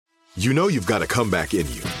You know you've got a comeback in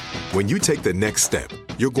you. When you take the next step,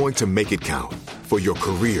 you're going to make it count. For your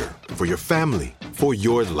career, for your family, for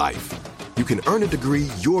your life. You can earn a degree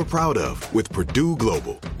you're proud of with Purdue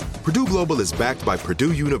Global. Purdue Global is backed by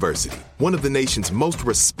Purdue University, one of the nation's most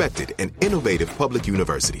respected and innovative public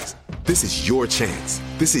universities. This is your chance.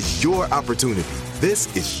 This is your opportunity.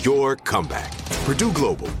 This is your comeback. Purdue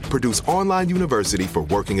Global, Purdue's online university for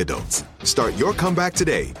working adults. Start your comeback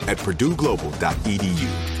today at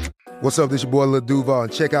purdueglobal.edu. What's up, this your boy Lil Duval,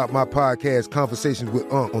 and check out my podcast, Conversations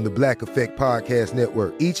with Unc, on the Black Effect Podcast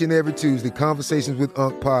Network. Each and every Tuesday, Conversations with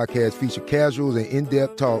Unc podcast feature casuals and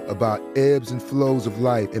in-depth talk about ebbs and flows of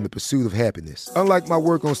life and the pursuit of happiness. Unlike my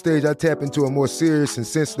work on stage, I tap into a more serious and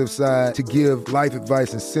sensitive side to give life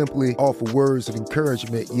advice and simply offer words of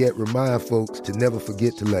encouragement, yet remind folks to never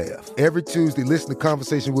forget to laugh. Every Tuesday, listen to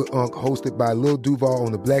Conversation with Unc, hosted by Lil Duval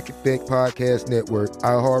on the Black Effect Podcast Network,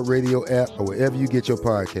 iHeartRadio app, or wherever you get your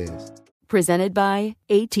podcasts. Presented by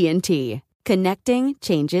AT&T. Connecting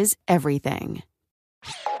changes everything.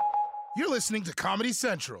 You're listening to Comedy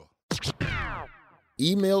Central.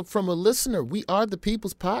 Emailed from a listener. We are the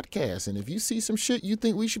People's Podcast, and if you see some shit you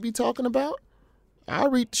think we should be talking about, I'll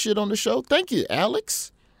read the shit on the show. Thank you,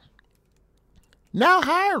 Alex. Now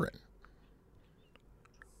hiring.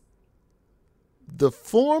 The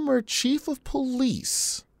former chief of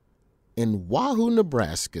police in Wahoo,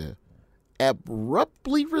 Nebraska,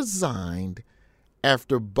 abruptly resigned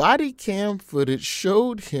after body cam footage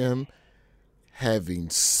showed him having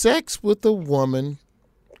sex with a woman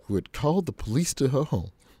who had called the police to her home.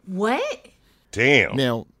 What? Damn.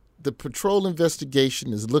 Now, the patrol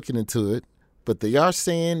investigation is looking into it, but they are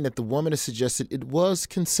saying that the woman has suggested it was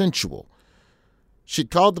consensual. She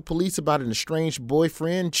called the police about an estranged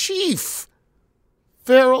boyfriend. Chief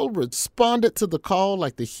Farrell responded to the call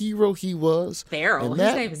like the hero he was. Farrell?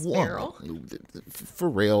 His name is Farrell?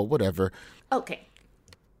 Farrell, whatever. Okay.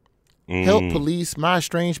 Help police, my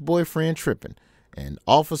estranged boyfriend tripping. And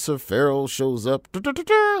Officer Farrell shows up.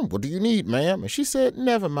 What do you need, ma'am? And she said,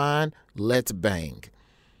 never mind, let's bang.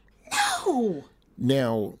 No.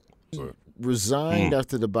 Now, resigned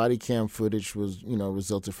after the body cam footage was,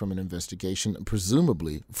 resulted from an investigation,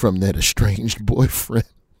 presumably from that estranged boyfriend.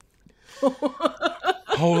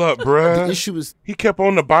 Hold up, bruh. The issue is he kept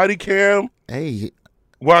on the body cam. Hey,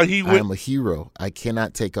 while he went. I am a hero. I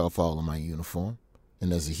cannot take off all of my uniform,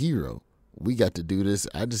 and as a hero, we got to do this.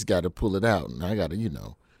 I just got to pull it out, and I got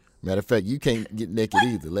to, Matter of fact, you can't get naked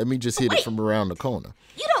either. Let me just hit it from around the corner.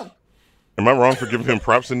 You don't. Am I wrong for giving him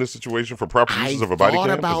props in this situation for proper uses of a body cam?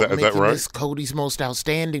 Is that right? This Cody's most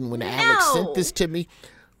outstanding when Alex sent this to me.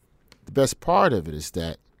 The best part of it is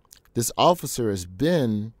that this officer has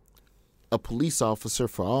been a police officer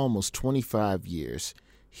for almost 25 years.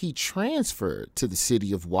 He transferred to the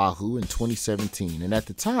city of Wahoo in 2017, and at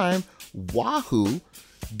the time, Wahoo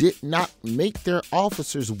did not make their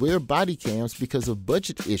officers wear body cams because of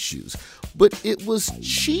budget issues. But it was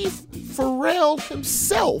Chief Farrell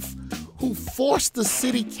himself who forced the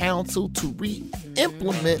city council to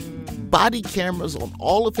re-implement body cameras on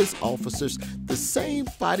all of his officers, the same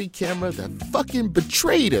body camera that fucking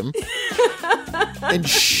betrayed him and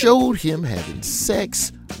showed him having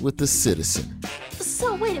sex with a citizen.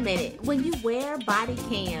 So wait a minute. When you wear body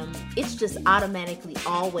cam, it's just automatically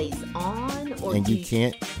always on, or and you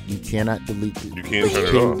cannot delete it. You can't turn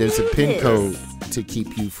it off. There's a pin code to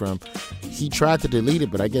keep you from. He tried to delete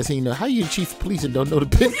it, but I guess he know how you chief of police and don't know the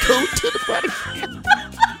pin code to the body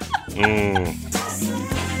cam.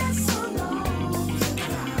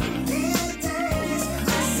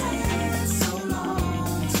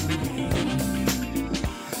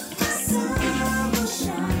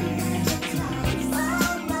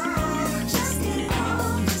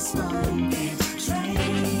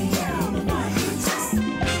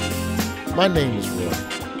 My name is Roy.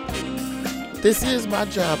 This is my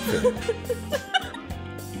job fair.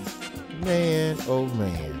 Man, oh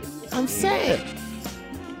man. I'm sad.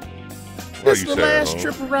 This is the last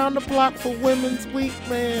trip around the block for Women's Week,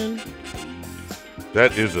 man.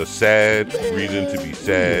 That is a sad reason to be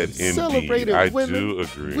sad indeed. I do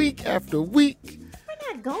agree. Week after week.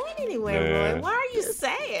 We're not going anywhere, Roy. Why are you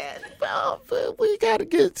sad? Well, we got to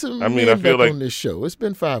get some I feel like on this show. It's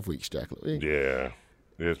been 5 weeks, Jacqueline. Yeah.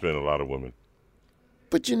 There's been a lot of women.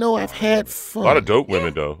 But I've had fun. A lot of dope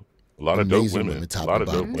women, though. A lot of dope Amazing women. top A lot to of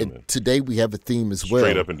dope bottom. women. And today we have a theme as well.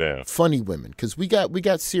 Straight up and down. Funny women. Because we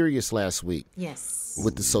got serious last week. Yes.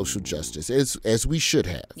 With the social justice, as we should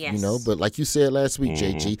have. Yes. But like you said last week,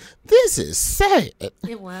 JG, this is sad.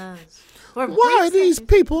 It was. Why are these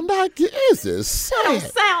people not getting this? Sad. Don't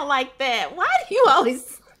sound like that. Why do you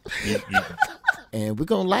always And we're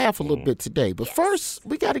going to laugh a little bit today. But first,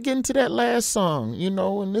 we got to get into that last song,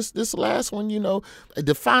 and this last one,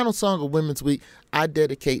 the final song of Women's Week, I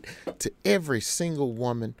dedicate to every single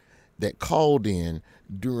woman that called in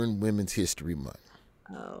during Women's History Month.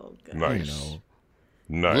 Oh, God. Nice.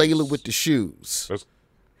 Nice. Layla with the shoes. That's...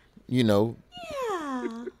 Yeah.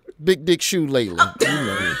 Big Dick Shoe Layla.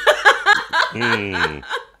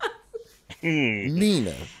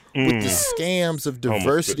 Nina with the scams of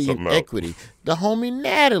diversity and equity. The homie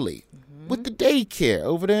Natalie with the daycare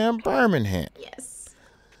over there in Birmingham. Yes.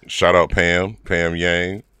 Shout out Pam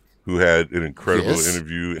Yang, who had an incredible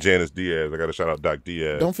interview. Janice Diaz. I got to shout out Doc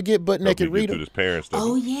Diaz. Don't forget Butt Naked Rita. His parents stuff.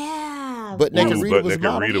 Oh, yeah. Butt Naked Rita was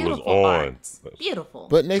on. Beautiful.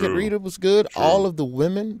 Butt Naked Rita was good. True. All of the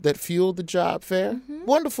women that fueled the job fair.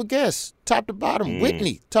 Wonderful guests, top to bottom.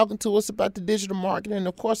 Whitney talking to us about the digital marketing. And,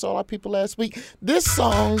 of course, all our people last week. This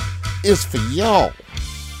song is for y'all.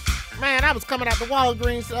 Man, I was coming out to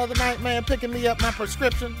Walgreens the other night, man, picking me up my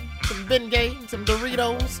prescription, some Bengay, some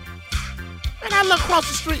Doritos. And I look across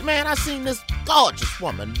the street, man, I seen this gorgeous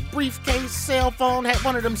woman, briefcase, cell phone, had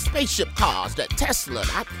one of them spaceship cars, that Tesla.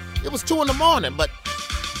 It was 2 a.m, but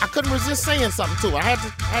I couldn't resist saying something to her. I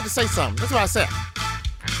had to say something. That's what I said.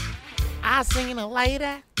 I seen a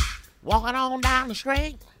lady walking on down the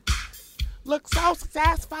street, looked so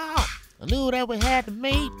successful. I knew that we had to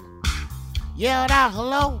meet. Yelled out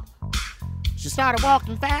hello. She started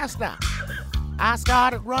walking faster. I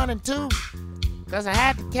started running too, because I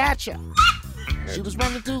had to catch her. She was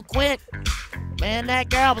running too quick. Man, that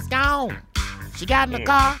girl was gone. She got in the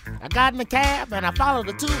car, I got in the cab, and I followed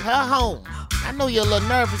her to her home. I know you're a little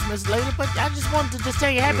nervous, Miss Lady, but I just wanted to just tell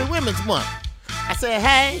you Happy Women's Month. I said,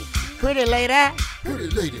 hey, pretty lady. Pretty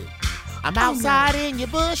lady. I'm outside in your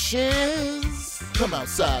bushes. Come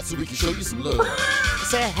outside so we can show you some love. I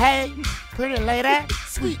said, hey, pretty lady.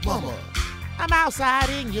 Sweet mama. I'm outside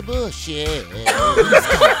in your bushes.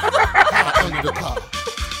 Under the car.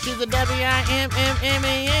 She's a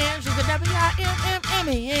W-I-M-M-M-E-N. She's a W-I-M-M-M-E-N.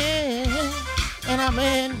 And I'm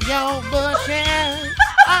in your bushes.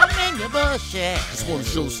 I'm in your bushes. Just want to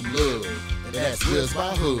show some love. And that's where's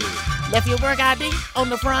my hood. Left your work ID on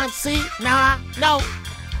the front seat. Now I know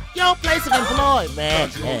your place of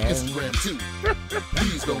employment. You on Instagram too.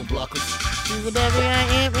 Please don't block us. She's a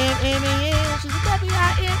W-I-M-M-M-E-N. She's a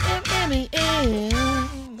W-I-M-M-M-E-N.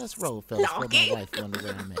 Let's roll, fellas. For my wife on the way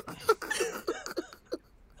I'm at.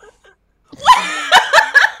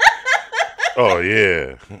 Oh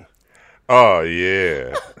yeah. Oh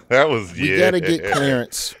yeah. That was We gotta get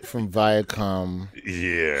clearance from Viacom.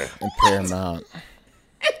 Yeah. And Paramount.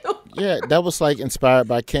 Yeah, that was like inspired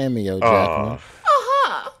by Cameo, Jacqueline.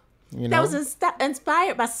 That was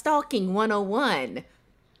inspired by Stalking 101.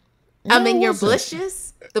 I'm in your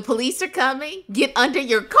bushes. The police are coming. Get under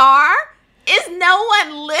your car. Is no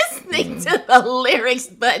one listening to the lyrics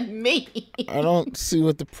but me? I don't see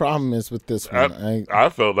what the problem is with this one. I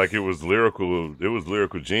felt like it was lyrical. It was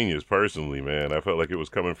lyrical genius, personally, man. I felt like it was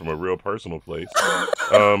coming from a real personal place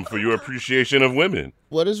for your appreciation of women.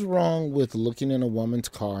 What is wrong with looking in a woman's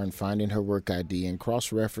car and finding her work ID and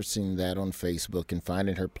cross-referencing that on Facebook and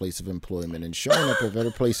finding her place of employment and showing up at her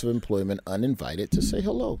place of employment uninvited to say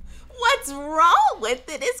hello? What's wrong with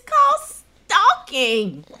it? It's called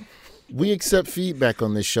stalking. We accept feedback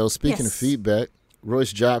on this show. Speaking of feedback,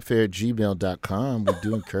 RoyceJobFair@gmail.com. We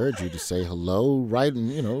do encourage you to say hello, write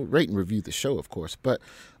and rate and review the show, of course. But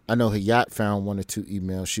I know Hayat found 1 or 2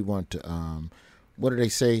 emails. She wanted to, what do they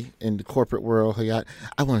say in the corporate world, Hayat?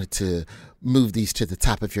 I wanted to move these to the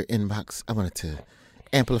top of your inbox. I wanted to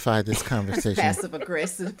amplify this conversation. Passive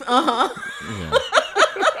aggressive. Yeah.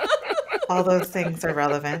 All those things are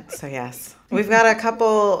relevant. So yes, we've got a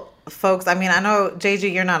couple folks. I mean, I know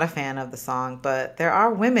JG, you're not a fan of the song, but there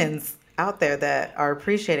are women's out there that are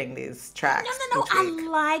appreciating these tracks. No. I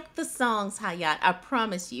like the songs, Hayat. I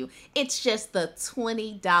promise you. It's just the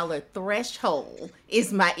 $20 threshold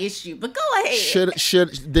is my issue. But go ahead.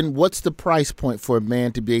 Then what's the price point for a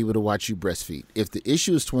man to be able to watch you breastfeed? If the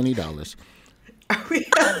issue is $20. Are we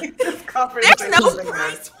having this conversation? There's no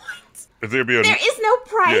price point. There is no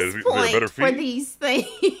price point for these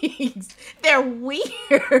things. They're weird.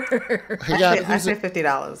 I say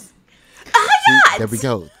 $50. There we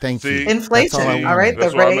go. Thank you. Inflation. All right.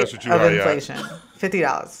 The rate of inflation.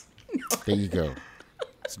 $50. There you go.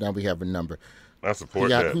 So now we have a number. I support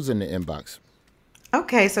that. Who's in the inbox?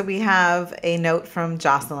 Okay. So we have a note from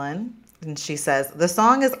Jocelyn. And she says, the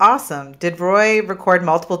song is awesome. Did Roy record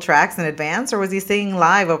multiple tracks in advance, or was he singing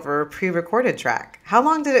live over a pre-recorded track? How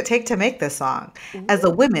long did it take to make this song? As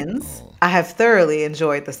a women's, I have thoroughly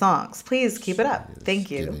enjoyed the songs. Please keep it up.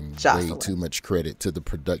 Thank you, Giving Jocelyn. way too much credit to the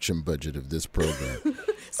production budget of this program. So wait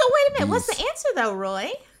a minute. What's the answer though,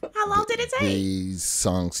 Roy? How long did it take? These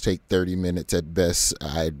songs take 30 minutes at best.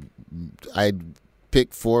 I'd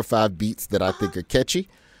pick 4 or 5 beats that I think are catchy.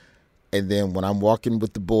 And then when I'm walking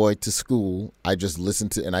with the boy to school, I just listen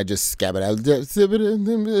to and I just scab it out.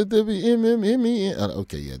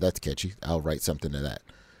 Okay, yeah, that's catchy. I'll write something to that.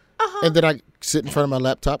 And then I sit in front of my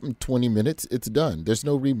laptop in 20 minutes. It's done. There's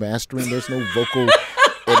no remastering. There's no vocal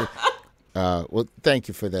edit. Well, thank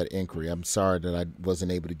you for that inquiry. I'm sorry that I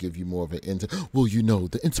wasn't able to give you more of an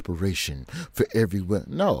the inspiration for everyone.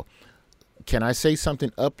 No. Can I say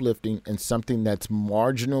something uplifting and something that's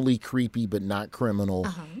marginally creepy but not criminal?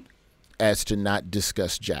 As to not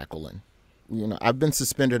discuss Jacqueline. I've been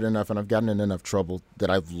suspended enough and I've gotten in enough trouble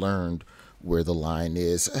that I've learned where the line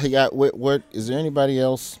is. Hey, what is there anybody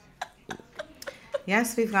else?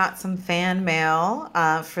 Yes, we've got some fan mail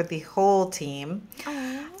for the whole team.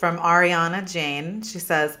 From Ariana Jane. She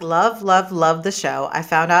says, love, love, love the show. I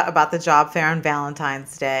found out about the job fair on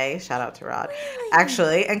Valentine's Day. Shout out to Rod.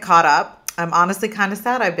 Actually, and caught up. I'm honestly kind of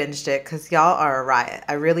sad I binged it because y'all are a riot.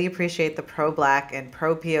 I really appreciate the pro-Black and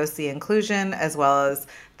pro-POC inclusion as well as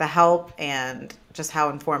the help and just how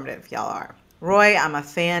informative y'all are. Roy, I'm a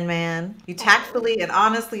fan man. You tactfully and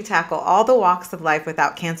honestly tackle all the walks of life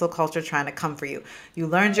without cancel culture trying to come for you. You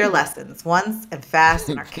learned your lessons once and fast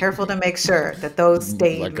and are careful to make sure that those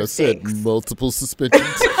stay like mistakes. I said, multiple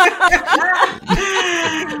suspensions.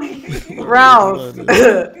 Ralph,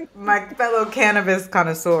 my fellow cannabis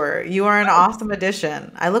connoisseur, you are an awesome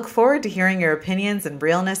addition. I look forward to hearing your opinions and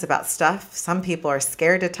realness about stuff some people are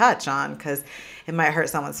scared to touch on because it might hurt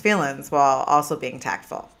someone's feelings while also being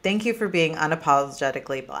tactful. Thank you for being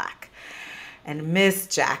unapologetically Black. And Miss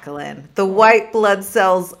Jacqueline, the white blood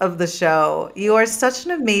cells of the show. You are such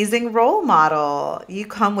an amazing role model. You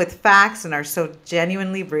come with facts and are so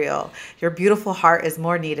genuinely real. Your beautiful heart is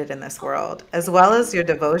more needed in this world, as well as your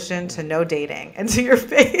devotion to no dating and to your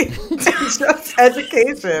faith and just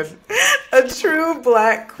education. A true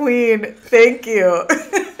Black queen. Thank you.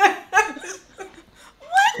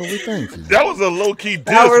 Well, thank you. That was a low-key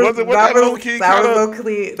diss. Was that low-key?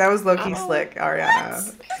 That was low-key slick,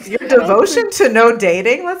 Ariana. Your devotion to no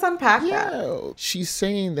dating? Let's unpack that. She's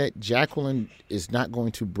saying that Jacqueline is not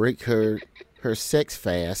going to break her sex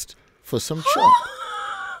fast for some chump.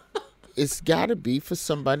 It's got to be for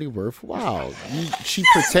somebody worthwhile. She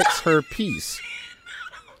protects her peace.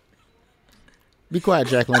 Be quiet,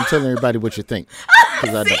 Jacqueline. I'm telling everybody what you think.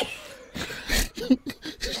 Because I don't.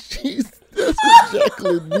 That's what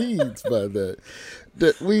Jacqueline means by that.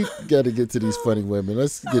 We got to get to these funny women.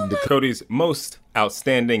 Let's get into Cody's most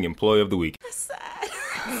outstanding employee of the week.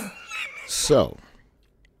 So,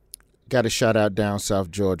 got to shout out Down South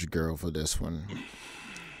Georgia girl for this one.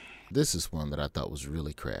 This is one that I thought was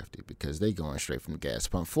really crafty because they going straight from the gas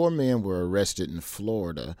pump. 4 men were arrested in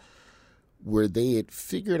Florida where they had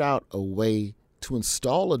figured out a way to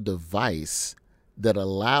install a device that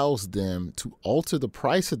allows them to alter the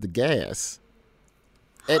price of the gas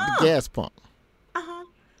at the gas pump.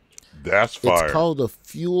 That's fire. It's called a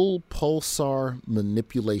fuel pulsar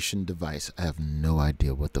manipulation device. I have no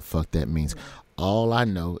idea what the fuck that means. All I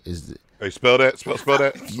know is that... Hey, spell that. Spell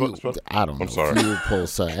that. I don't know. I'm sorry. Fuel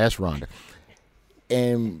pulsar. Ask Rhonda.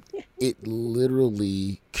 And it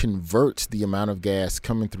literally converts the amount of gas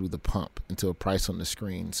coming through the pump into a price on the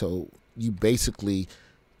screen. So you basically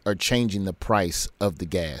are changing the price of the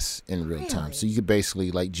gas in real time. So you could basically,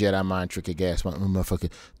 like, Jedi mind trick a gas pump,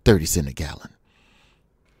 motherfucker, 30 cents a gallon.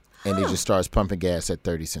 And it just starts pumping gas at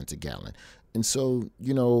 30 cents a gallon. And so,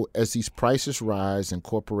 as these prices rise and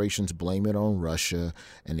corporations blame it on Russia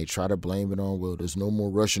and they try to blame it on, well, there's no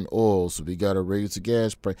more Russian oil, so we got to raise the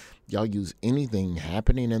gas price. Y'all use anything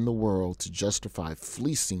happening in the world to justify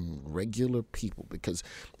fleecing regular people because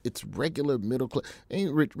it's regular middle class.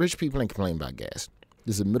 Rich people ain't complaining about gas.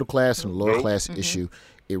 This is a middle class and lower class issue.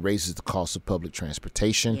 It raises the cost of public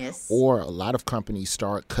transportation, or a lot of companies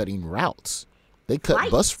start cutting routes. They cut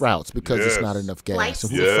bus routes because it's not enough gas. So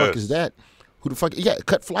who the fuck is that? Who the fuck? Yeah,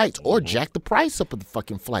 cut flights or jack the price up of the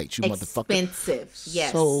fucking flights, you motherfucker. Expensive,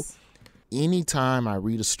 yes. So anytime I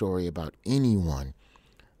read a story about anyone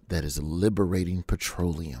that is liberating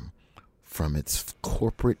petroleum from its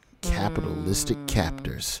corporate capitalistic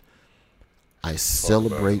captors, I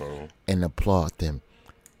celebrate and applaud them.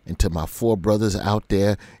 And to my 4 brothers out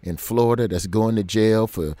there in Florida that's going to jail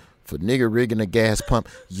for nigger rigging a gas pump,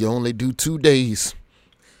 you only do 2 days.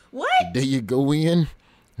 What? The day you go in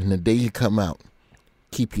and the day you come out.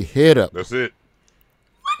 Keep your head up. That's it.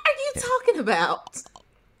 What are you talking about?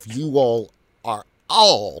 You all are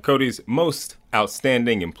all Cody's most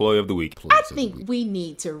outstanding employee of the week. I think we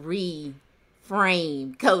need to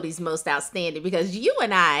reframe Cody's most outstanding because you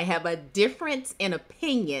and I have a difference in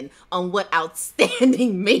opinion on what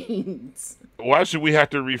outstanding means. Why should we have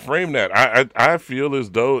to reframe that? I feel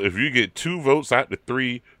as though if you get 2 votes out of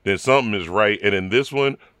 3, then something is right. And in this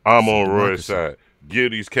one, I'm on Roy's side.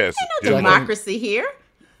 Give these cats. Ain't no democracy here.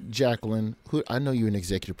 Jacqueline, I know you're an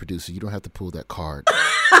executive producer. You don't have to pull that card.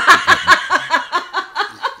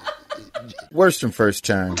 Worst and first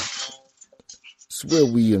time. It's where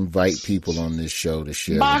we invite people on this show to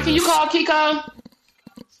share. Mom, can you call Kiko?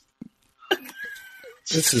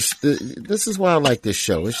 This is why I like this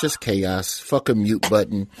show. It's just chaos. Fuck a mute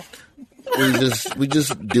button. We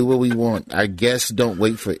just do what we want. Our guests don't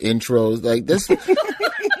wait for intros. Like this.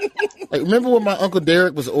 Like remember when my Uncle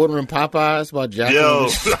Derek was ordering Popeyes while Jacqueline? Yo,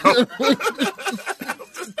 was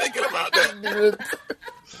thinking about that.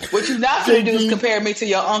 What you not gonna do is compare me to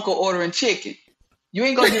your uncle ordering chicken. You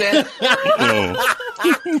ain't gonna do that.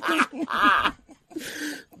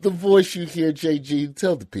 The voice you hear, JG,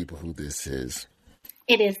 tell the people who this is.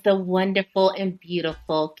 It is the wonderful and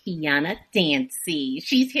beautiful Kiana Dancy.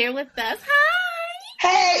 She's here with us. Hi.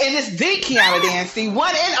 Hey, and it's the Kiana Dancy,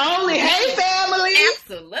 one and only. Hey, family.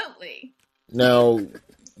 Absolutely. Now,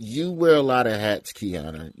 you wear a lot of hats,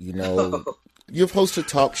 Kiana. You know, you've hosted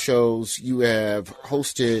talk shows. You have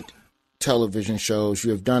hosted television shows. You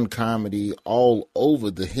have done comedy all over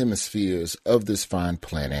the hemispheres of this fine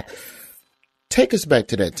planet. Take us back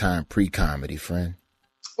to that time pre-comedy, friend.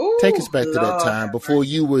 Ooh, take us back to that time before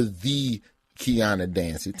you were the Kiana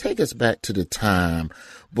Dancy. Take us back to the time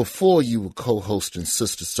before you were co-hosting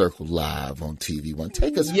Sister Circle Live on TV1.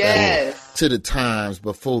 Take us back to the times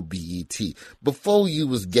before BET, before you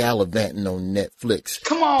was gallivanting on Netflix.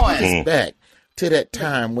 Come on. Take us back to that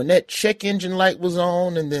time when that check engine light was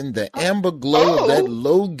on and then the amber glow of that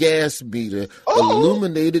low gas meter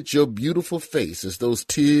illuminated your beautiful face as those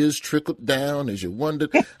tears trickled down as you wondered,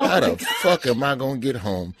 how the fuck am I going to get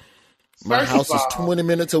home? My house is 20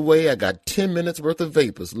 minutes away. I got 10 minutes worth of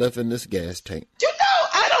vapors left in this gas tank. You know,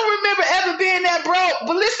 I don't remember ever being that broke.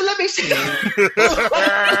 But listen, let me see.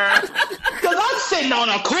 Because I'm sitting on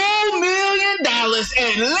a cool $1 million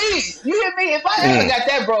at least. You hear me? If I ever got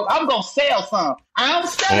that broke, I'm going to sell some. I don't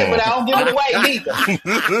sell it, but I don't give it away neither.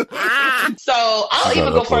 So I'll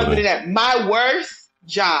even go further than that. My worst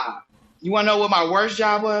job. You want to know what my worst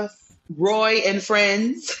job was? Roy and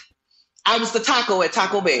Friends. I was the taco at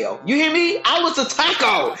Taco Bell. You hear me? I was the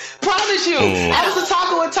taco. Promise you. I was the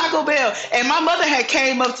taco at Taco Bell. And my mother had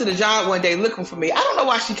came up to the job one day looking for me. I don't know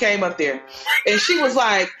why she came up there. And she was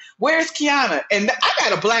like, where's Kiana? And I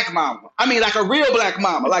got a black mama. I mean, like a real black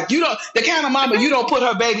mama. Like, you don't, the kind of mama, you don't put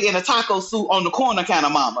her baby in a taco suit on the corner kind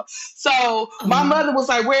of mama. So my mother was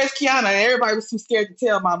like, where's Kiana? And everybody was too scared to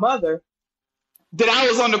tell my mother that I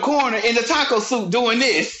was on the corner in the taco suit doing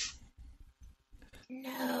this.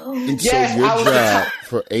 No. And so your job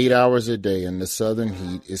for 8 hours a day in the southern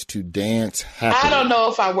heat is to dance happily. I don't know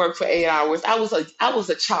if I worked for 8 hours. I was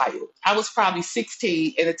a child. I was probably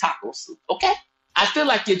 16 in a taco suit. Okay? I feel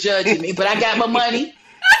like you're judging me, but I got my money.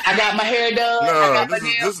 I got my hair done. No,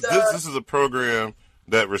 this is a program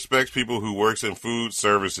that respects people who works in food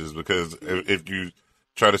services because if you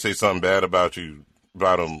try to say something bad about them,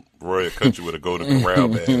 Roy will cut you with a Golden Corral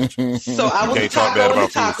badge. So I was a taco in a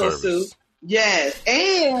taco suit. Yes,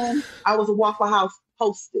 and I was a Waffle House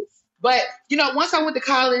hostess. But, you know, once I went to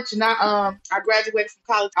college and I graduated from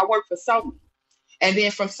college, I worked for Sony. And then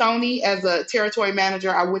from Sony as a territory manager,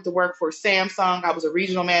 I went to work for Samsung. I was a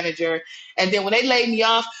regional manager. And then when they laid me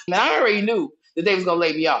off, I already knew that they was going to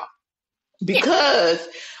lay me off. Because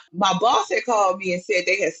my boss had called me and said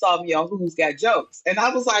they had saw me on Who's Got Jokes. And I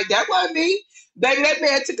was like, that wasn't me. Baby, that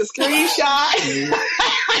man took a screenshot.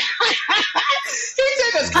 He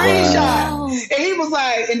took a screenshot. Wow. And he was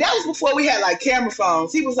like, and that was before we had like camera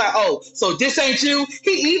phones. He was like, oh, so this ain't you?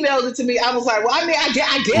 He emailed it to me. I was like, well, I mean, I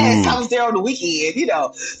guess I was there on the weekend, you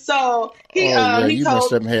know. So he you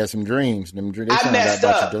must have had some dreams. They I messed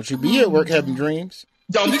up. Don't you be at work having dreams?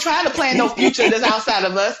 Don't be trying to plan no future that's outside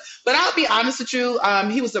of us. But I'll be honest with you.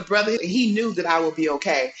 He was a brother. He knew that I would be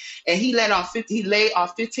okay. And he laid off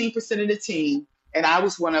 15% of the team. And I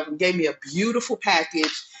was one of them. Gave me a beautiful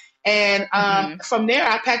package. And from there,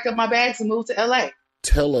 I packed up my bags and moved to LA.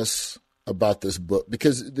 Tell us about this book.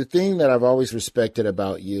 Because the thing that I've always respected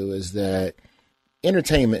about you is that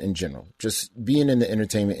entertainment in general, just being in the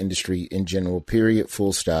entertainment industry in general, period,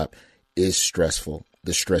 full stop, is stressful.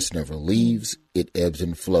 The stress never leaves. it ebbs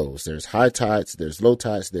and flows. There's high tides, there's low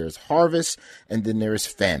tides, there's harvest, and then there is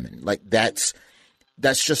famine. Like that's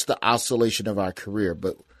just the oscillation of our career.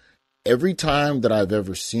 But every time that I've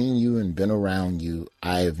ever seen you and been around you,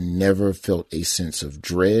 I've never felt a sense of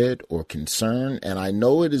dread or concern. And I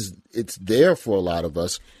know it's there for a lot of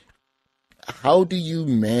us. How do you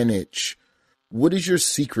manage? What is your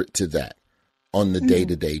secret to that on the day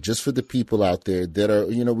to day? Just for the people out there that are,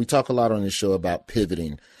 we talk a lot on the show about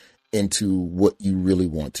pivoting into what you really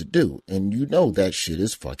want to do. And that shit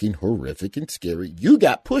is fucking horrific and scary. You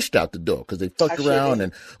got pushed out the door because they fucked around.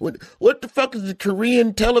 And what the fuck is the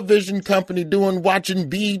Korean television company doing watching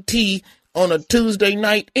BET on a Tuesday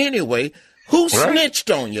night anyway? Who snitched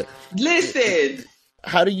on you? Listen.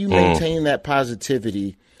 How do you maintain that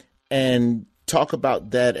positivity and talk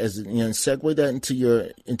about that as segue that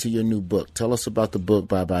into your new book? Tell us about the book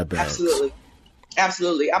Bye Bye Bags.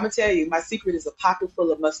 Absolutely. I'm gonna tell you, my secret is a pocket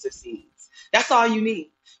full of mustard seeds. That's all you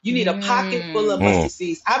need. You need a pocket full of mustard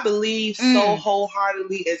seeds. I believe so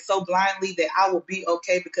wholeheartedly and so blindly that I will be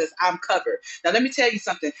okay because I'm covered. Now let me tell you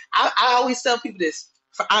something. I always tell people this.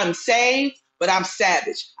 I'm saved, but I'm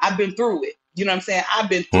savage. I've been through it. You know what I'm saying? I've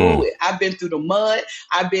been through it. I've been through the mud.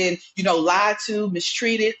 I've been, lied to,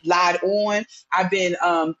 mistreated, lied on. I've been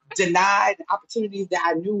denied opportunities that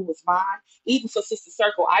I knew was mine. Even for Sister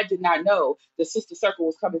Circle, I did not know the Sister Circle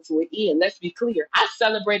was coming to an end. Let's be clear. I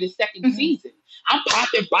celebrated second season. I'm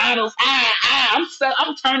popping bottles.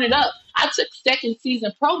 I'm turning up. I took second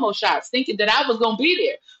season promo shots thinking that I was going to be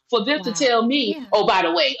there for them to tell me, oh, by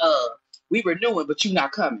the way, we renewing, but you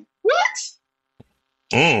not coming. What?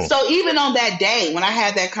 So even on that day when I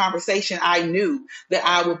had that conversation, I knew that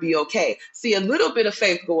I would be okay. See, a little bit of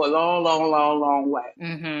faith go a long, long, long, long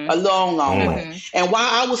way. A long, long way. And while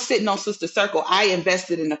I was sitting on Sister Circle, I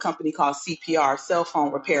invested in a company called CPR, Cell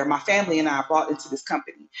Phone Repair. My family and I brought into this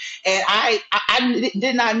company. And I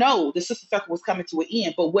did not know the Sister Circle was coming to an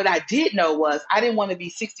end. But what I did know was I didn't want to be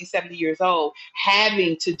 60, 70 years old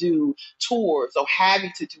having to do tours or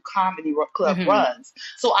having to do comedy club runs.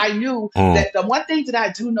 So I knew that the one thing that I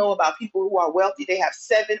do know about people who are wealthy, they have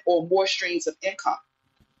 7 or more streams of income.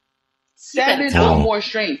 7 or more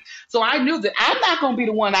streams. So I knew that I'm not going to be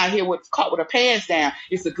the one out here caught with her pants down.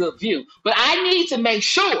 It's a good view. But I need to make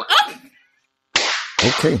sure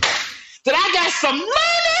that I got some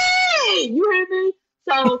money. You hear me?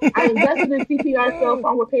 So I invested in CPR, Cell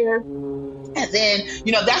Phone Repair. And then,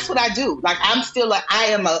 that's what I do. Like,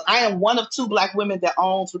 I am one of 2 Black women that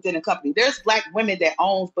owns within a company. There's Black women that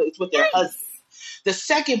owns, but it's with their husbands. The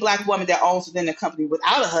second Black woman that owns within the company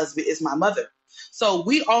without a husband is my mother. So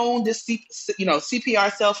we own this,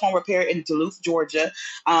 CPR Cell Phone Repair in Duluth, Georgia.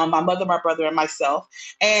 My mother, my brother, and myself.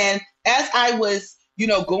 And as I was,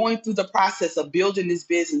 going through the process of building this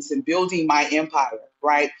business and building my empire,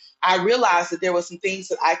 right, I realized that there were some things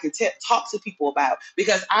that I could talk to people about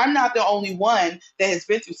because I'm not the only one that has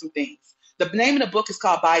been through some things. The name of the book is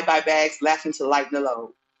called Bye Bye Bags, Laughing to Lighten the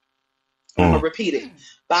Load. I'm going to repeat it.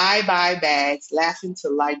 Bye Bye Bags, Laughing to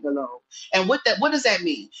Lighten the Load. And what does that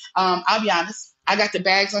mean? I'll be honest. I got the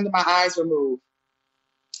bags under my eyes removed.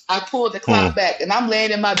 I pulled the clock back and I'm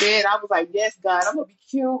laying in my bed. I was like, yes, God, I'm going to be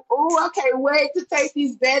cute. Oh, I can't wait to take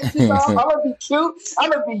these bandages off. I'm going to be cute. I'm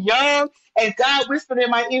going to be young. And God whispered in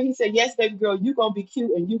my ear. He said, yes, baby girl, you're going to be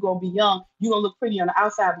cute and you're going to be young. You're going to look pretty on the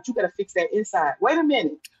outside, but you got to fix that inside. Wait a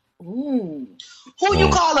minute. Ooh. Who you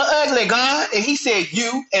call her ugly, God? And he said,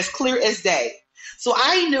 you, as clear as day. So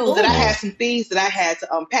I knew that I had some things that I had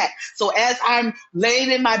to unpack. So as I'm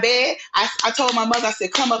laying in my bed, I told my mother, I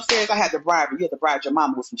said, come upstairs. I had to bribe her. You had to bribe your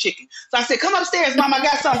mama with some chicken. So I said, come upstairs, Mom. I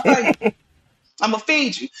got something for you. I'm going to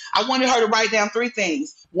feed you. I wanted her to write down 3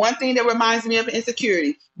 things. One thing that reminds me of an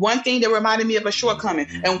insecurity. One thing that reminded me of a shortcoming.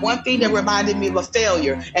 And one thing that reminded me of a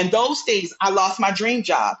failure. And those things, I lost my dream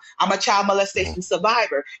job. I'm a child molestation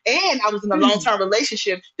survivor. And I was in a long-term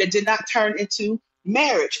relationship that did not turn into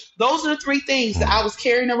marriage. Those are the 3 things that I was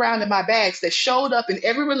carrying around in my bags that showed up in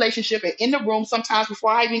every relationship and in the room sometimes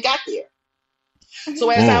before I even got there.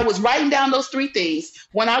 So as I was writing down those 3 things,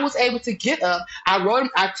 when I was able to get up, I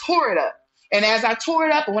tore it up. And as I tore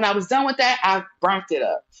it up, and when I was done with that, I burnt it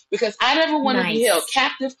up. Because I never want to be held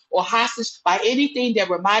captive or hostage by anything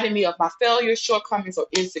that reminded me of my failures, shortcomings, or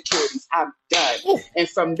insecurities. I'm done. And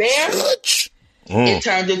from there, it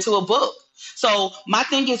turned into a book. So my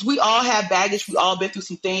thing is, we all have baggage. We all been through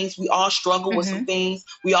some things. We all struggle with some things.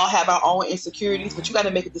 We all have our own insecurities, but you got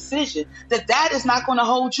to make a decision that is not going to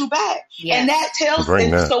hold you back. Yes. And that tells,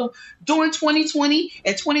 so during 2020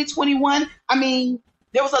 and 2021, I mean,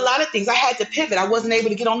 There was a lot of things. I had to pivot. I wasn't able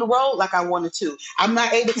to get on the road like I wanted to. I'm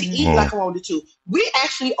not able to eat like I wanted to. We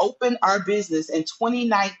actually opened our business in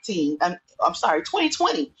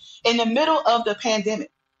 2020, in the middle of the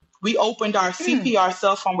pandemic. We opened our CPR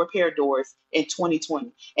cell phone repair doors in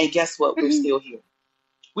 2020. And guess what? We're still here.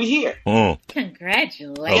 We're here.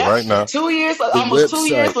 Congratulations. Yeah. Right now. 2 years, almost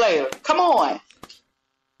 2 years later. Come on.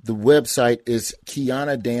 The website is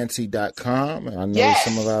KianaDancey.com. I know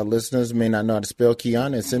some of our listeners may not know how to spell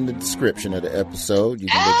Kiana. It's in the description of the episode. You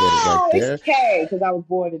can look at it right there. It's K, because I was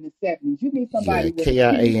born in the 70s. You need somebody with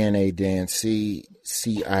Kiana Dancey,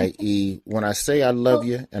 CIE. When I say I love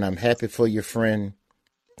you and I'm happy for your friend,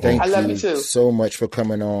 thank you so much for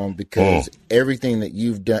coming on, because everything that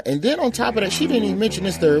you've done. And then on top of that, she didn't even mention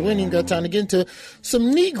this there. We didn't even got time to get into it.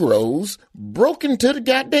 Some Negroes broke into the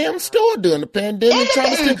goddamn store during the pandemic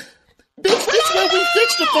trying to Bitch, this is where we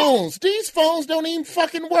fix the phones. These phones don't even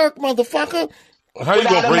fucking work, motherfucker. How you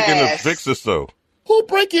gonna break in and fix this though? Who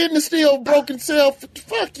break in to steal broken cell?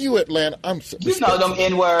 Fuck you, Atlanta. I'm so You know them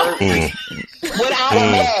N-words. Without a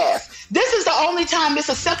mask. This is the only time it's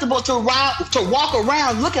acceptable to walk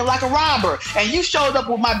around looking like a robber. And you showed up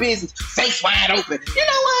with my business, face wide open. You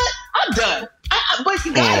know what? I'm done. But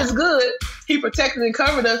God is good. He protected and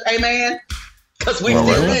covered us. Amen. Because we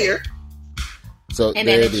still here. So and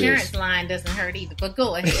that insurance line doesn't hurt either. But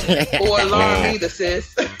go ahead. Or alarm either,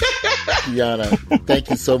 sis. Kiana, thank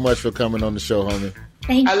you so much for coming on the show, homie.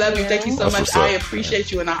 I love you. Thank you so much. I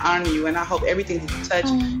appreciate you and I honor you. And I hope everything that you touch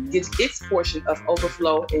gets its portion of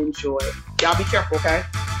overflow and joy. Y'all be careful, okay?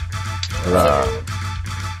 Right.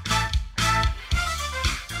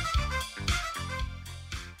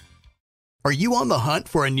 Are you on the hunt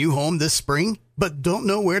for a new home this spring, but don't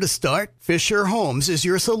know where to start? Fisher Homes is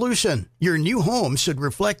your solution. Your new home should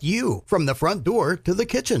reflect you, from the front door to the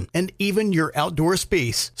kitchen, and even your outdoor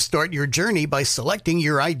space. Start your journey by selecting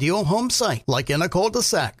your ideal home site, like in a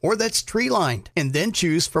cul-de-sac or that's tree-lined, and then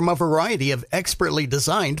choose from a variety of expertly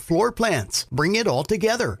designed floor plans. Bring it all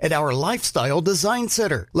together at our Lifestyle Design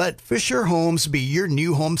Center. Let Fisher Homes be your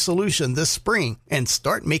new home solution this spring and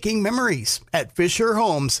start making memories at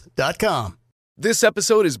FisherHomes.com. This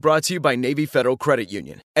episode is brought to you by Navy Federal Credit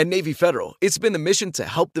Union. At Navy Federal, it's been the mission to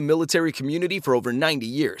help the military community for over 90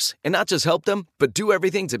 years. And not just help them, but do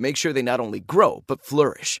everything to make sure they not only grow, but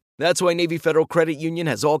flourish. That's why Navy Federal Credit Union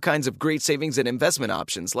has all kinds of great savings and investment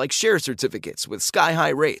options like share certificates with sky-high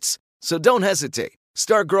rates. So don't hesitate.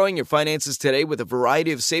 Start growing your finances today with a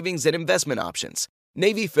variety of savings and investment options.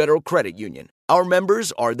 Navy Federal Credit Union. Our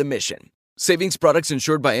members are the mission. Savings products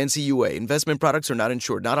insured by NCUA. Investment products are not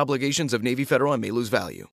insured, not obligations of Navy Federal and may lose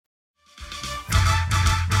value.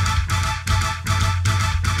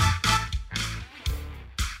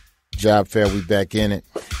 Job fair, we back in it.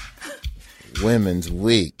 Women's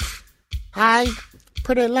Week. Hi,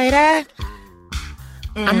 pretty lady.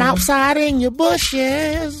 I'm outside in your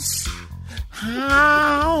bushes.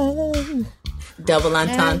 How? Double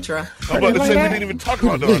entendre. I'm about to say we didn't even talk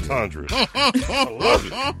about the entendre. I love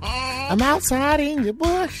it. I'm outside in your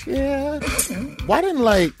bushes. Why didn't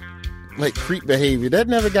like creep behavior? That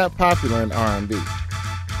never got popular in R&B.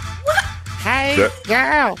 What? Hey,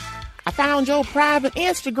 girl, I found your private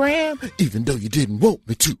Instagram, even though you didn't want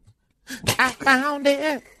me to. I found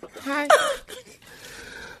it. Hi.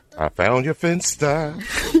 I found your Finsta.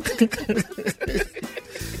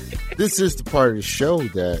 This is the part of the show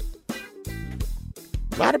that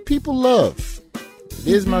a lot of people love. It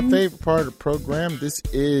is my favorite part of the program. This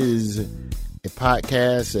is a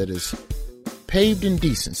podcast that is paved in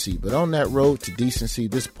decency, but on that road to decency,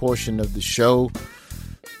 this portion of the show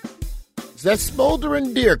is that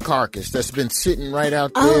smoldering deer carcass that's been sitting right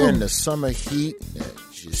out there in the summer heat.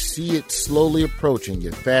 You see it slowly approaching.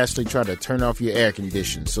 You fastly try to turn off your air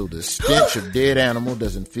conditioner so the stench of dead animal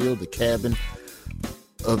doesn't fill the cabin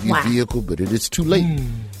of your vehicle, but it is too late.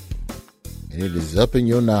 And it is up in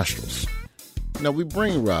your nostrils. Now, we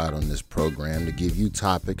bring Rod on this program to give you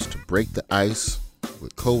topics to break the ice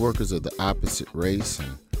with coworkers of the opposite race.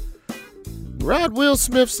 And Rod Will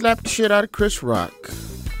Smith slapped the shit out of Chris Rock,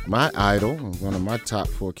 my idol, one of my top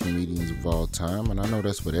 4 comedians of all time. And I know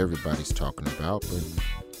that's what everybody's talking about, but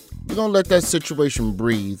we're going to let that situation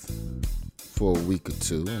breathe for a week or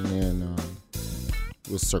two, and then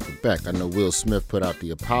we'll circle back. I know Will Smith put out the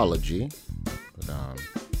apology, but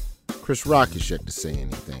Chris Rock is yet to say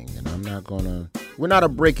anything, and we're not a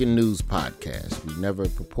breaking news podcast. We never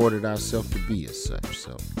purported ourselves to be as such,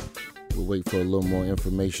 so we'll wait for a little more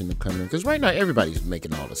information to come in, because right now everybody's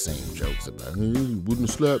making all the same jokes about, hey, he wouldn't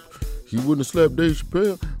have slapped Dave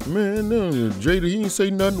Chappelle. Man, no, Jada, he ain't say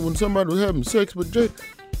nothing when somebody was having sex with Jada.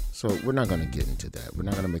 So we're not going to get into that. We're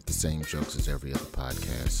not going to make the same jokes as every other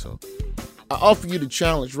podcast. So I offer you the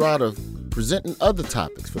challenge, Rod, of presenting other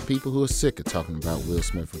topics for people who are sick of talking about Will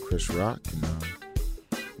Smith and Chris Rock. And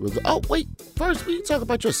oh, wait. First, we talk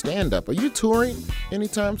about your stand-up. Are you touring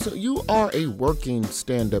anytime soon? You are a working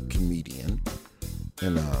stand-up comedian.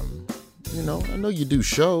 And, I know you do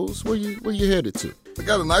shows. Where you headed to? I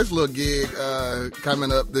got a nice little gig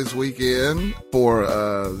coming up this weekend for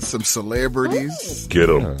some celebrities. Get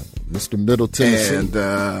them. Mr. Middle Tennessee.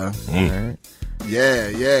 And,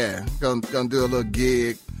 yeah. Gonna do a little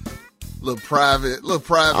gig. Little private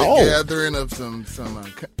gathering of some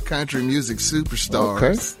country music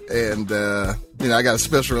superstars. Okay. And I got a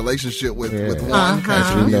special relationship with one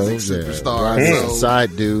country music superstar. Right. So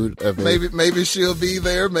side dude of maybe she'll be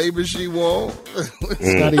there, maybe she won't.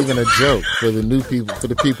 It's not even a joke for the new people. For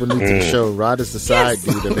the people new to the show, Rod is the side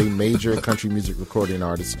dude of a major country music recording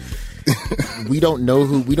artist. We don't know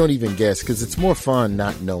who. We don't even guess because it's more fun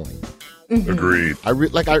not knowing. Agreed.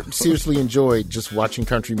 I seriously enjoyed just watching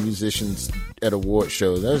country musicians at award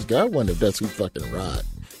shows. I wonder if that's who fucking Rod.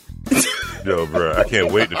 Yo, bro, I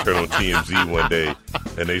can't wait to turn on TMZ one day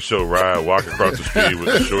and they show Rod walk across the street with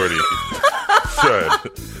a shorty.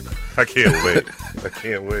 I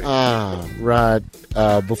can't wait. Rod,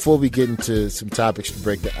 before we get into some topics to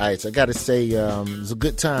break the ice, I got to say it was a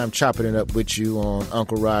good time chopping it up with you on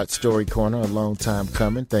Uncle Rod's Story Corner. A long time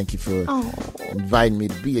coming. Thank you for inviting me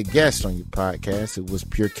to be a guest on your podcast. It was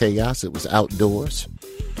pure chaos. It was outdoors.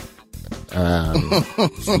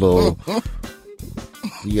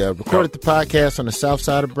 We recorded the podcast on the south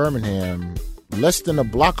side of Birmingham, less than a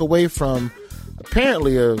block away from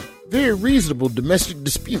apparently a very reasonable domestic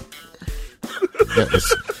dispute.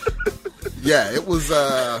 It was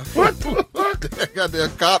got their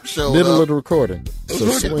cop show middle of the recording. So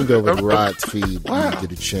swing over to Rod's feed when you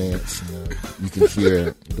get a chance. You can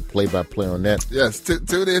hear the play-by-play on that. Yes,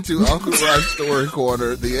 tune into Uncle Rod's Story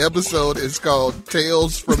Corner. The episode is called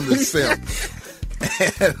Tales from the Simp.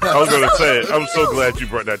 I was going to say, I'm so glad you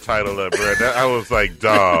brought that title up, bro. I was like,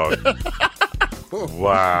 dog.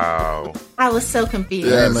 Wow. I was so confused.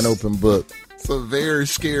 Yes. I'm an open book. Some very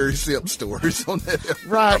scary simp stories on that.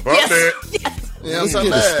 Right. Yes. Yeah, let's get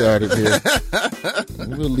it started here.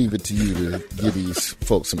 We'll leave it to you to give these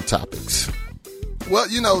folks some topics. Well,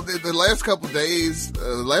 the last couple of days,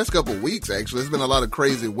 last couple of weeks, actually, there's been a lot of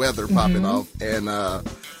crazy weather popping off. And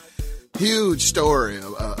huge story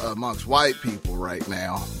amongst white people right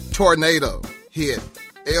now. Tornado hit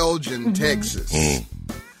Elgin, Texas.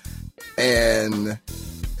 And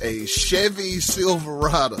a Chevy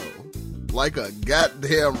Silverado, like a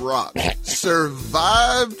goddamn rock,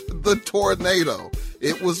 survived the tornado.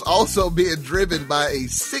 It was also being driven by a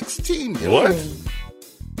 16-year-old.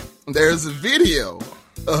 What? There's a video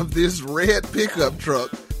of this red pickup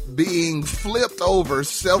truck being flipped over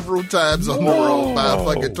several times on the road by a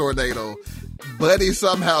fucking tornado. Buddy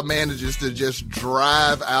somehow manages to just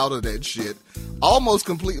drive out of that shit almost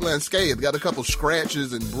completely unscathed. Got a couple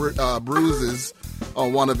scratches and bruises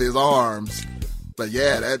on one of his arms. But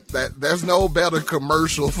yeah, there's no better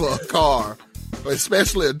commercial for a car,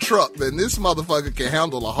 especially a truck, than this motherfucker can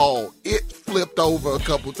handle a haul. It flipped over a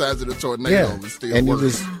couple times in the tornado and still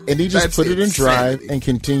working. He just put it in drive and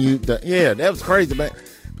continued. That was crazy, man.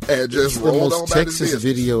 And just it's the most Texas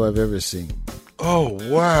video I've ever seen. Oh,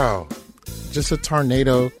 wow. Just a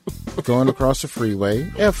tornado going across the freeway.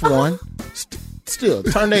 F1. Still,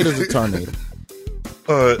 tornado's a tornado.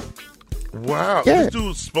 Wow. Yeah. This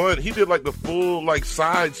dude spun. He did like the full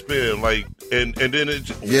side spin, and then it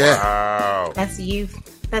just, wow. That's you.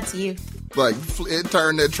 Like, it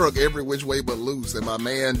turned that truck every which way but loose, and my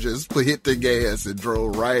man just hit the gas and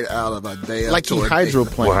drove right out of a damn like tornado. He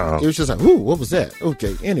hydroplaned. Wow. It was just like, ooh, what was that?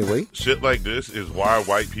 Okay, anyway. Shit like this is why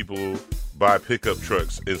white people buy pickup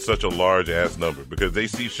trucks in such a large ass number, because they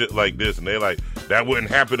see shit like this and they're like, that wouldn't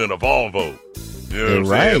happen in a Volvo. You know what I'm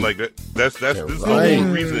saying? Like that's this is the whole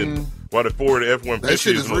reason why the Ford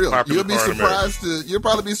F-150 is the most popular car in America. You'll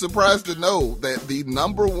probably be surprised to know that the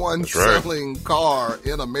number one selling car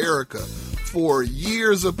in America for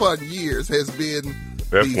years upon years has been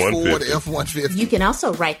the Ford F-150. You can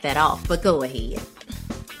also write that off, but go ahead.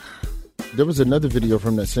 There was another video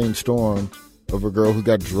from that same storm of a girl who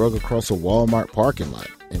got drugged across a Walmart parking lot,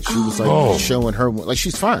 and she was showing her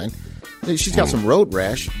she's fine. She's got some road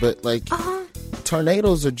rash, but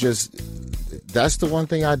tornadoes are just. That's the one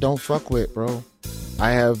thing I don't fuck with, bro.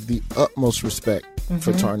 I have the utmost respect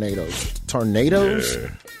for tornadoes. Tornadoes,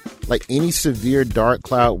 like any severe dark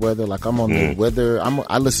cloud weather, like I'm on the weather.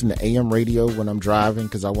 I listen to AM radio when I'm driving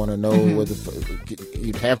because I want to know whether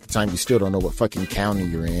half the time you still don't know what fucking county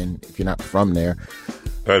you're in if you're not from there.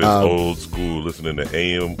 That is old school, listening to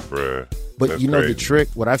AM, bruh. But That's you know crazy. the trick,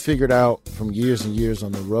 what I figured out from years and years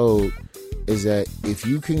on the road is that if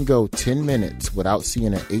you can go 10 minutes without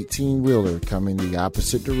seeing an 18-wheeler coming the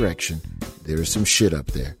opposite direction, there is some shit up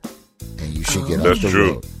there. And you should get off the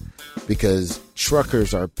road. Because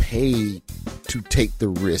truckers are paid to take the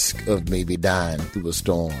risk of maybe dying through a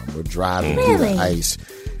storm or driving through the ice.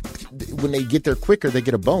 When they get there quicker, they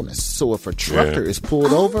get a bonus. So if a trucker is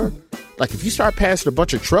pulled over, like if you start passing a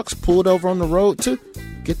bunch of trucks pulled over on the road too,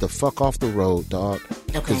 get the fuck off the road, dog.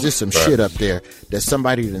 Because there's some shit up there that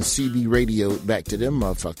somebody done CB radioed back to them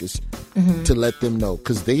motherfuckers to let them know.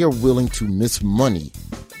 Because they are willing to miss money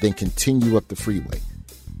than continue up the freeway.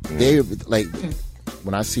 They like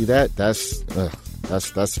when I see that, that's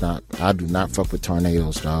not. I do not fuck with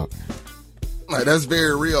tornadoes, dog. Like, that's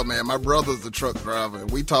very real, man. My brother's a truck driver, and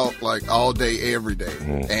we talk like all day, every day.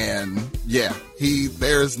 And yeah,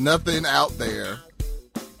 there's nothing out there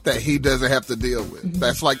that he doesn't have to deal with.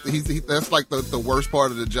 That's like that's like the worst part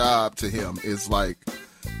of the job to him is like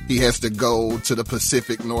he has to go to the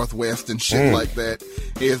Pacific Northwest and shit like that.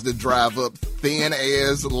 He has to drive up thin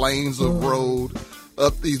ass lanes of road,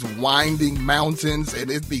 up these winding mountains, and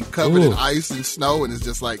it be covered in ice and snow, and it's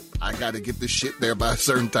just like, I got to get this shit there by a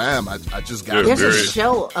certain time. I just got to. There's a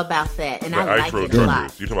show about that, and I like it a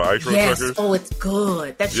lot. You talking about ice road truckers? Oh, it's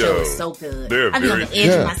good. That show is so good. I'm on the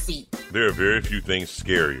edge of my seat. There are very few things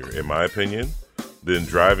scarier, in my opinion, than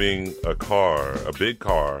driving a big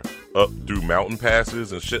car, up through mountain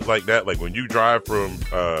passes and shit like that. Like when you drive from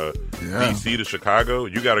DC to Chicago,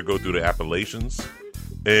 you got to go through the Appalachians.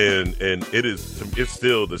 And it's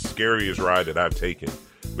still the scariest ride that I've taken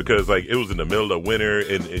because like it was in the middle of winter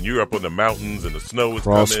and you're up on the mountains and the snow was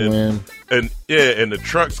coming and the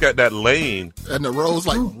truck's got that lane and the roads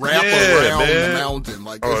like wrap around the mountain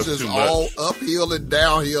like it's just all uphill and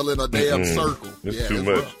downhill in a damn circle. It's too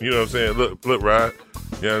much. Rough. You know what I'm saying? Look, Rod.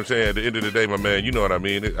 You know what I'm saying? At the end of the day, my man, you know what I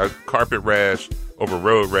mean. A carpet rash over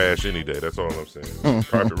road rash any day. That's all I'm saying.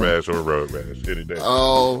 Carpet rash over road rash any day.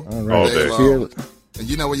 Oh, all day. And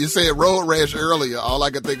you know, when you said road rash earlier, all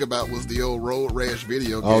I could think about was the old road rash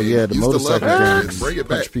video game. Oh, yeah, the motorcycle game. Bring it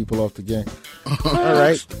punch back. people off the game. All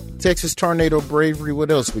right. Texas tornado bravery. What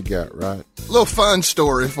else we got, right? Little fun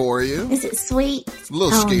story for you. Is it sweet? It's a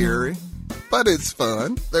little scary, but it's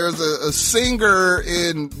fun. There's a singer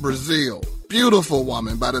in Brazil, beautiful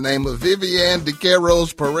woman by the name of Viviane de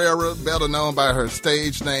Queiroz Pereira, better known by her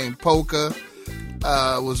stage name Polka.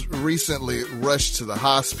 Was recently rushed to the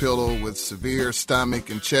hospital with severe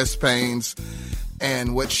stomach and chest pains.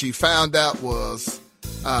 And what she found out was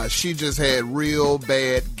she just had real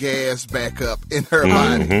bad gas backup in her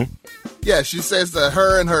body. Yeah, she says that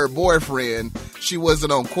her and her boyfriend, she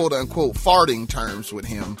wasn't on quote-unquote farting terms with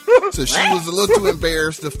him. So she was a little too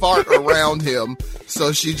embarrassed to fart around him.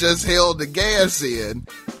 So she just held the gas in.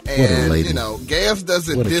 And, you know, gas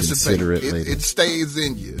doesn't dissipate. It stays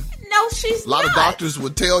in you. No, she's not. A lot of doctors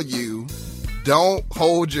would tell you, don't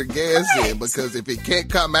hold your gas in because if it can't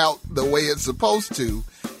come out the way it's supposed to,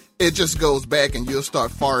 it just goes back and you'll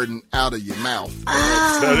start farting out of your mouth.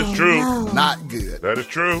 That is true. Not good. That is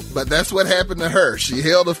true. But that's what happened to her. She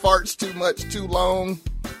held the farts too much, too long.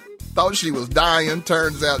 Thought she was dying.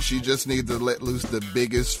 Turns out she just needed to let loose the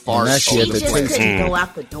biggest fart. She just couldn't go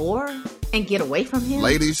out the door and get away from him.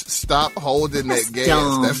 Ladies, stop holding that gas.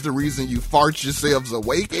 Dumb. That's the reason you fart yourselves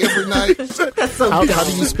awake every night. That's so how dumb.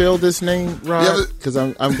 do you spell this name, Rod? Because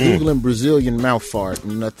I'm Googling Brazilian mouth fart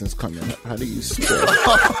and nothing's coming up. How do you spell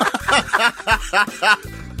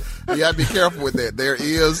You gotta be careful with that. There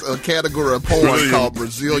is a category of porn called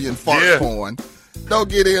Brazilian fart porn. Don't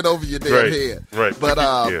get in over your damn head. Right. But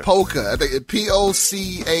Polka, I think it's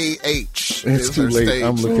P-O-C-A-H. It's too late.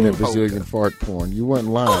 I'm looking at Brazilian fart porn. You weren't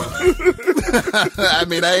lying. I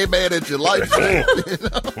mean, I ain't mad at your life.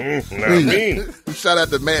 Shout out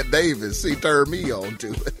to Matt Davis. He turned me on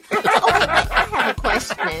to it. I have a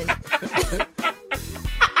question.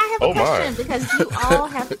 I have a question because you all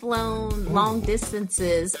have flown long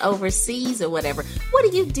distances overseas or whatever. What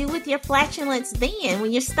do you do with your flatulence then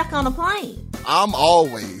when you're stuck on a plane? I'm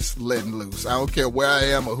always letting loose. I don't care where I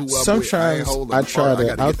am or who I'm with. Sometimes I try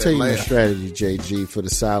to. I'll tell you the strategy, JG, for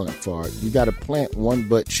the silent fart. You got to plant one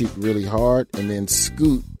butt cheek really hard and then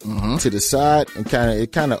scoot to the side and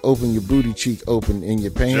kind of open your booty cheek open in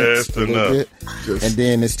your pants just a little bit, and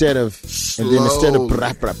then instead of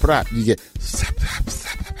brap brap brap, you get.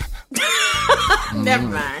 Never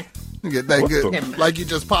mind. You get that good, like you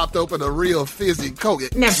just popped open a real fizzy Coke.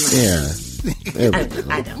 Never mind. Yeah.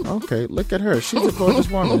 I don't. Okay, look at her. She's a gorgeous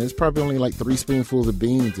woman. It's probably only like 3 spoonfuls of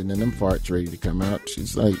beans, and then them farts ready to come out.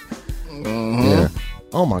 She's like, yeah.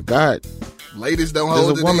 Oh my God. Ladies don't hold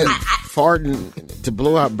There's it a woman in. farting to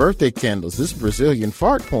blow out birthday candles. This Brazilian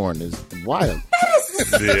fart porn is wild.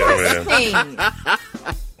 Yeah, man.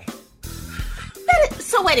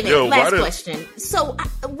 So wait a minute. Yo, Last question. So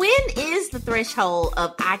when is the threshold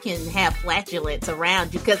of I can have flatulence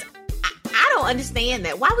around you? Because I don't understand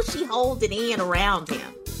that. Why would she hold it in around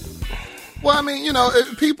him? Well, I mean,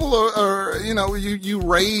 people are you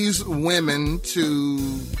raise women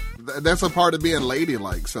to. That's a part of being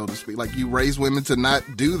ladylike, so to speak. Like, you raise women to not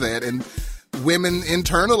do that, and women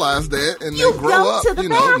internalize that, and they grow up,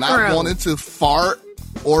 not wanting to fart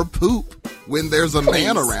or poop when there's a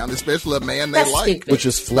man around, especially a man they like. Stupid. Which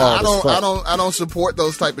is flawed. I don't support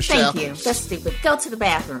those type of Thank shallows. you. That's stupid. Go to the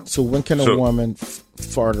bathroom. So when can a woman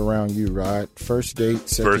fart around you, Rod? First date,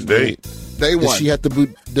 second First date. Day one. Does she have to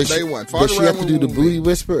does she have to do the booty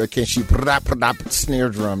whisper, or can she snare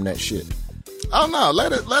drum that shit? Oh no,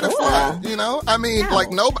 let it fly. I mean,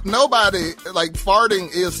 like nobody, like, farting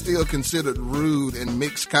is still considered rude in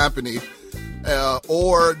mixed company,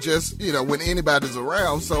 or just when anybody's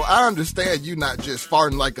around. So I understand you not just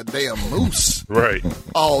farting like a damn moose, Right.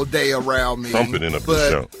 all day around me. Pumping it up the But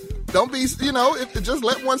show. don't be, if just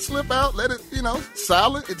let one slip out, let it,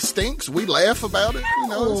 silent. It stinks. We laugh about it.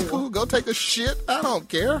 It's cool. Go take a shit. I don't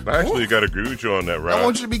care. I actually got to agree with you on that, Rod. I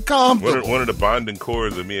want you to be comfortable. One of the bonding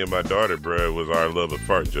cores of me and my daughter, bro, was our love of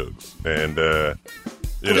fart jokes. And,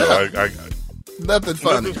 Nothing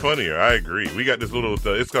funny. Nothing funnier. I agree. We got this little, we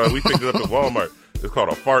picked it up at Walmart. It's called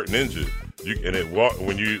a fart ninja.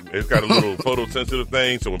 It's got a little photosensitive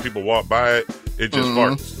thing, so when people walk by it, it just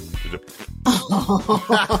farts.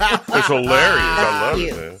 It's hilarious. I love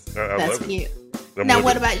it, man. That's cute. Now,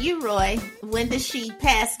 what about you, Roy? When does she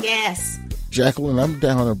pass gas? Jacqueline, I'm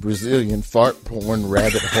down a Brazilian fart porn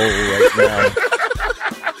rabbit hole right now,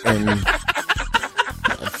 and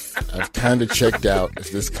I've kind of checked out of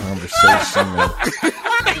this conversation.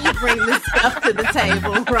 Why do you bring this stuff to the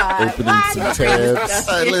table, Rod? Opening some tabs.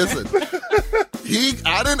 Hey, listen.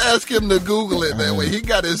 I didn't ask him to Google it that way. He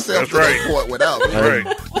got himself to that point without me. Right.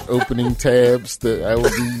 Opening tabs that I will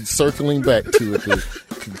be circling back to at the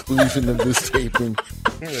conclusion of this taping.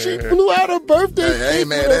 She blew out her birthday. Hey, I ain't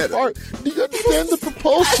mad at it. Do you understand the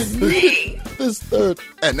propulsion?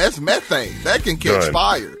 And that's methane. That can catch Done.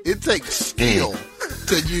 fire. It takes skill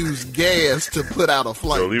to use gas to put out a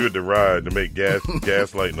flame. So leave it to Rod to make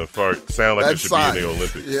gaslighting a fart sound like That's it should be in science. the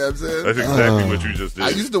Olympics. You know what I'm saying? That's exactly what you just did. I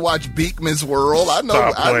used to watch Beekman's World. I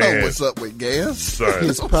know what's up with gas. Son.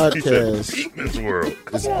 His podcast Beekman's World.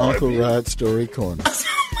 is Uncle Rod's Story Corner.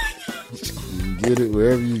 You can get it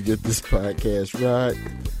wherever you get this podcast, Rod.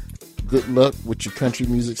 Good luck with your country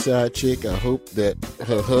music side chick. I hope that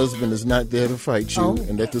her husband is not there to fight you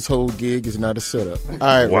and that this whole gig is not a setup. All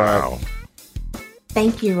right, Wow. Rod.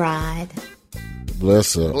 Thank you, Rod.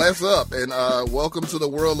 Bless up. Bless up, and welcome to the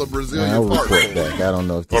world of Brazilian I'll fart. report back. I don't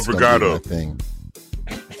know if this is going to be my thing.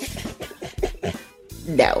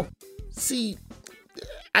 No. See,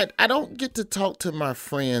 I don't get to talk to my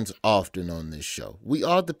friends often on this show. We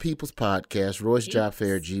are the People's Podcast,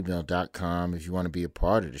 roycejobfair@gmail.com if you want to be a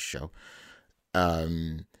part of the show.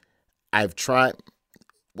 I've tried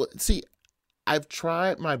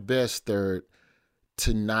my best, Third,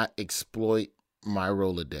 to not exploit my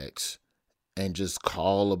Rolodex and just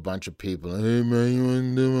call a bunch of people, hey man, you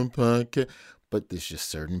want to do a podcast? But there's just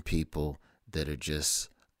certain people that are just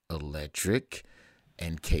electric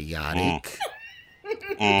and chaotic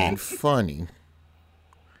and funny.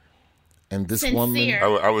 And this woman,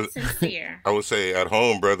 sincere. I would say at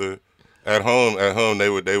home, brother. At home, they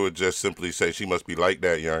would just simply say she must be like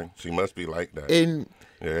that, young. She must be like that. And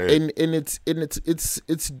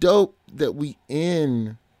it's dope that we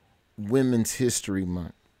end Women's History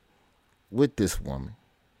Month with this woman,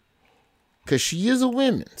 because she is a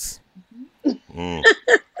women's of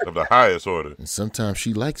the highest order, and sometimes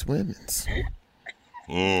she likes women's.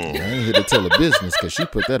 I ain't here to tell her business because she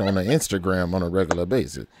put that on her Instagram on a regular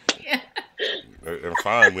basis. And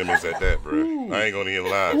fine women's at that, bro. I ain't gonna even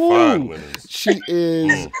lie. Ooh, Fine women's. she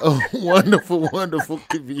is a wonderful, wonderful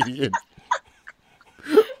comedian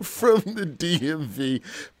from the DMV.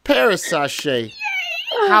 Paris Sachet,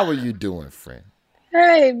 how are you doing, friend?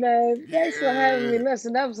 Hey man, thanks for having me.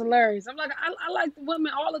 Listen, that was hilarious. I'm like, I like the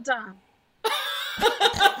women all the time.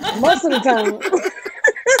 Most of the time.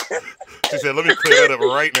 She said, let me clear that up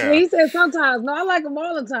right now. He said sometimes. No, I like them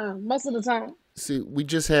all the time. Most of the time. See, we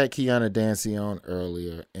just had Kiana Dancy on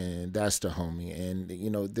earlier, and that's the homie. And, you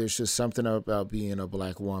know, there's just something about being a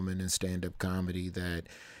black woman in stand-up comedy that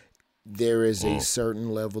there is a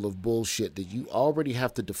certain level of bullshit that you already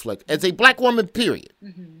have to deflect as a black woman, period.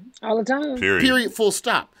 All the time. Period, full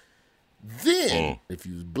stop. Then, if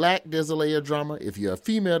you're black, there's a layer of drama. If you're a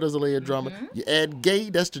female, there's a layer of drama. You add gay,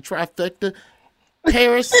 that's the trifecta.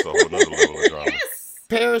 Paris. That's a whole nother level of drama.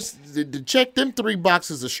 Paris, to check them 3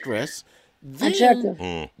 boxes of stress. I checked Then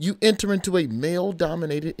them. you enter into a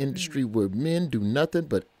male-dominated industry where men do nothing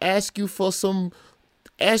but ask you for some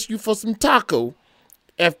taco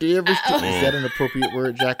after every. Is that an appropriate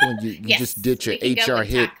word, Jacqueline? You Yes, just did your we can go HR with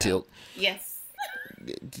head taco. tilt. Yes.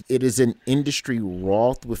 It is an industry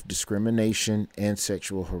wrought with discrimination and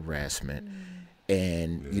sexual harassment,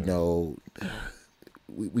 and you know.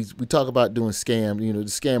 We talk about doing scam, the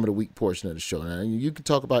scam of the week portion of the show. Now, you can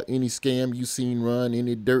talk about any scam you seen run,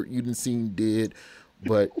 any dirt you done seen did,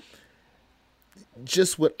 but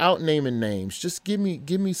just without naming names, just give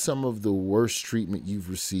me some of the worst treatment you've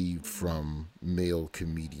received from male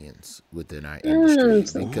comedians within our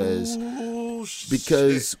industry. Because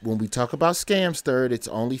when we talk about scams, Third, it's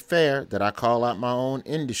only fair that I call out my own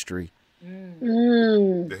industry for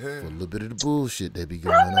a little bit of the bullshit that be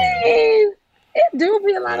going on. It do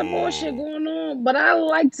be a lot of bullshit going on, but I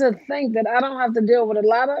like to think that I don't have to deal with a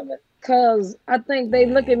lot of it because I think they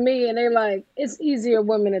look at me and they like, it's easier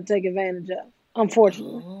women to take advantage of,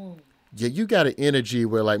 unfortunately. Yeah, you got an energy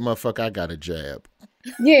where like, motherfucker, I got a jab.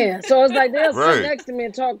 Yeah, so it's like they'll Right. sit next to me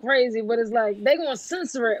and talk crazy, but it's like they gonna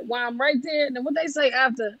censor it while I'm right there. And then what they say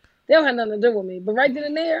after, they don't have nothing to do with me. But right then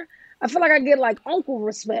and there, I feel like I get like uncle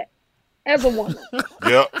respect as a woman.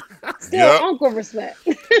 Yep. Still uncle respect.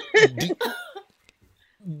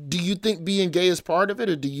 Do you think being gay is part of it,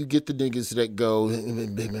 or do you get the niggas that go,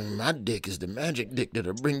 my dick is the magic dick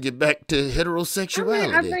that'll bring you back to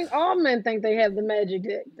heterosexuality? I think all men think they have the magic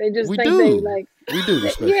dick. They just We think do. they like. We do,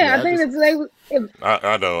 respectfully. Yeah, I think it's they.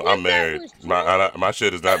 I know. I'm married. My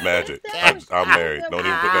shit is not magic. I'm married. Don't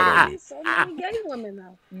even put that on me. So many gay women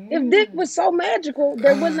though. If dick was so magical,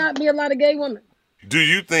 there would not be a lot of gay women. Do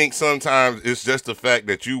you think sometimes it's just the fact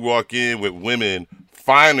that you walk in with women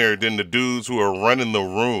finer than the dudes who are running the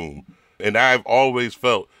room? And I've always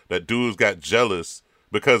felt that dudes got jealous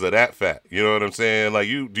because of that fact. You know what I'm saying? Like,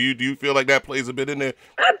 do you feel like that plays a bit in there?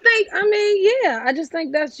 Yeah. I just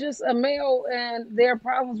think that's just a male and their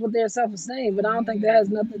problems with their self-esteem. But I don't think that has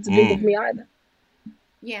nothing to do with me either.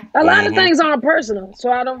 Yeah. A lot of things aren't personal,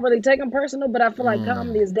 so I don't really take them personal. But I feel like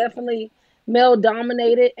comedy is definitely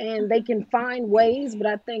male-dominated, and they can find ways. But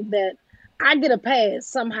I think that I get a pass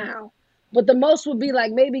somehow. But the most would be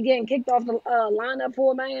like maybe getting kicked off the lineup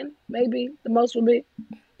for a man. Maybe the most would be.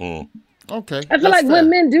 Okay. I feel like when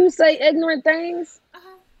men do say ignorant things,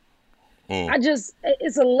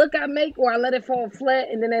 it's a look I make or I let it fall flat,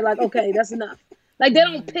 and then they like, okay, that's enough. Like they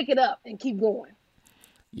don't pick it up and keep going.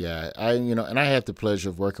 Yeah, and I had the pleasure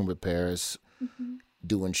of working with Paris,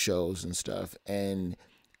 doing shows and stuff, and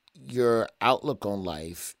your outlook on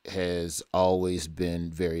life has always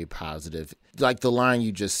been very positive. Like the line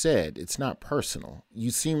you just said, it's not personal.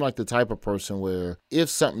 You seem like the type of person where if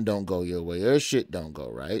something don't go your way or shit don't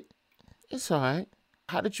go right, it's all right.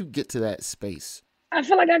 How did you get to that space? I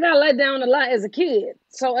feel like I got let down a lot as a kid.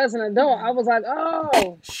 So as an adult, I was like,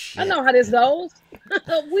 oh, I know how this goes.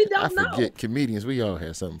 We don't know. I forget, comedians, we all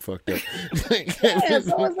had something fucked up. Yeah,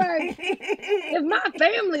 so it's like, if my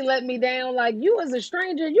family let me down, like you as a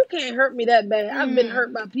stranger, you can't hurt me that bad. I've been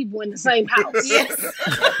hurt by people in the same house. Yes.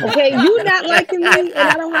 Okay, you not liking me and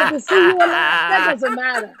I don't have to see you alive, that doesn't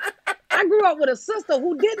matter. I grew up with a sister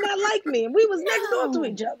who did not like me and we was next door to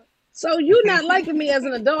each other. So you not liking me as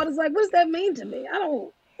an adult, it's like, what does that mean to me?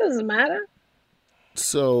 It doesn't matter.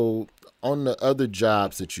 So on the other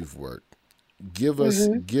jobs that you've worked, give us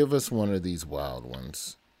one of these wild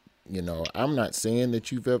ones. I'm not saying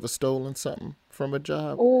that you've ever stolen something from a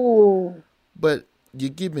job. Ooh. But you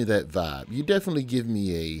give me that vibe. You definitely give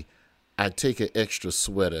me I take an extra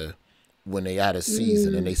sweater when they out of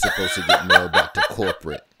season and they supposed to get mailed back to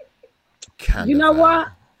corporate. You know what?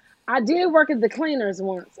 I did work at the cleaners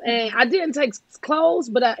once, and I didn't take clothes,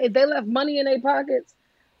 but if they left money in their pockets,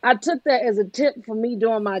 I took that as a tip for me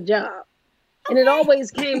doing my job. And it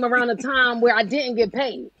always came around a time where I didn't get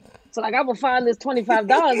paid. So like I would find this $25.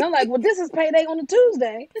 I'm like, well, this is payday on a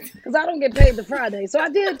Tuesday because I don't get paid the Friday. So I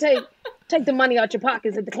did take the money out your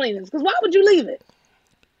pockets at the cleaners because why would you leave it?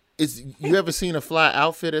 You ever seen a fly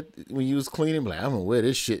outfit when you was cleaning? Like, I'm going to wear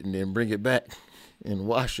this shit and then bring it back and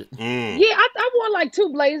wash it. Yeah, I wore like 2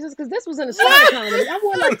 blazers because this was in a summer comedy. I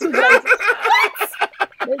wore like 2 blazers.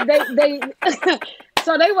 They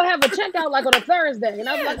so they would have a checkout like on a Thursday. And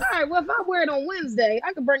I was like, all right, well, if I wear it on Wednesday,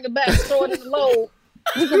 I can bring it back, store it in the load.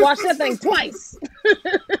 You can wash that thing twice.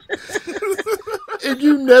 And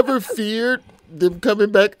you never feared them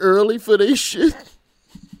coming back early for their shit?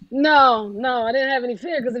 No, I didn't have any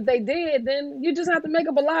fear because if they did, then you just have to make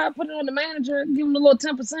up a lie, put it on the manager, give them a little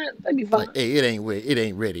 10%. They'd be fine. Like, hey, it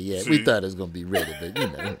ain't ready yet. We thought it was gonna be ready, but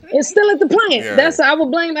It's still at the plant. Yeah. I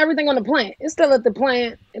will blame everything on the plant. It's still at the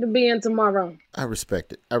plant. It'll be in tomorrow. I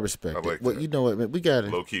respect it. Well, you know what, man? We gotta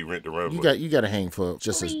low key rent the road. You got to hang for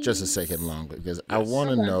just a second longer because I want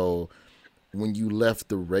to know when you left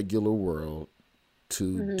the regular world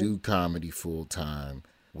to do comedy full time.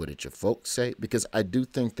 What did your folks say? Because I do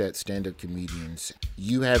think that stand-up comedians,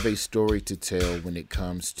 you have a story to tell when it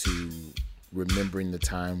comes to remembering the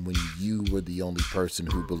time when you were the only person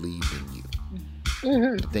who believed in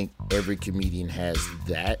you. I think every comedian has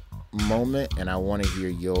that moment, and I want to hear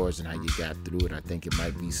yours and how you got through it. I think it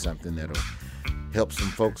might be something that'll help some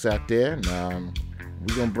folks out there. And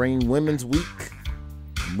we're going to bring Women's Week,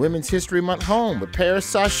 Women's History Month home with Paris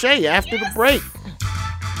Sachet after the break.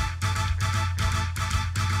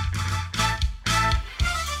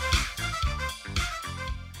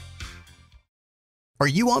 Are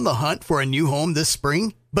you on the hunt for a new home this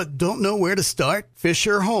spring, but don't know where to start?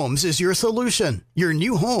 Fisher Homes is your solution. Your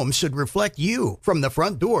new home should reflect you, from the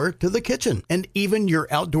front door to the kitchen, and even your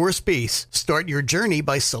outdoor space. Start your journey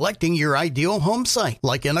by selecting your ideal home site,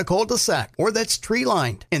 like in a cul-de-sac or that's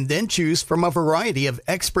tree-lined, and then choose from a variety of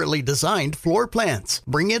expertly designed floor plans.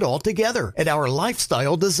 Bring it all together at our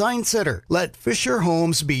Lifestyle Design Center. Let Fisher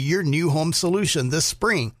Homes be your new home solution this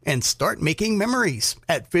spring and start making memories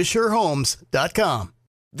at FisherHomes.com.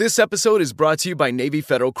 This episode is brought to you by Navy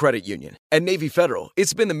Federal Credit Union. At Navy Federal,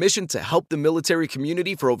 it's been the mission to help the military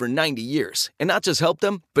community for over 90 years. And not just help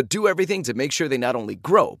them, but do everything to make sure they not only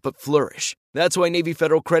grow, but flourish. That's why Navy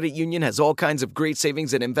Federal Credit Union has all kinds of great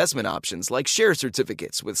savings and investment options like share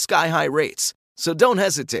certificates with sky-high rates. So don't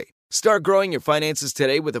hesitate. Start growing your finances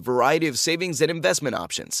today with a variety of savings and investment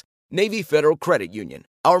options. Navy Federal Credit Union.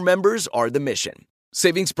 Our members are the mission.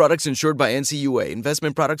 Savings products insured by NCUA.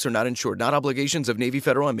 Investment products are not insured, not obligations of Navy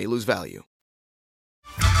Federal and may lose value.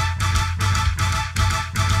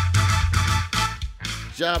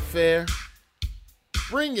 Job fair,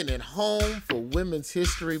 bringing it home for Women's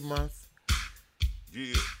History Month.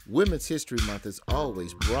 Yeah. Women's History Month is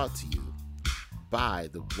always brought to you by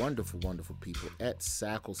the wonderful, wonderful people at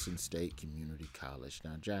Sackleson State Community College.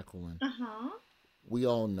 Now, Jacqueline, we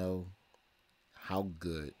all know how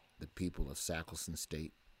good the people of Sackleson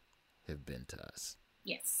State have been to us.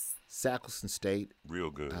 Yes. Sackleson State.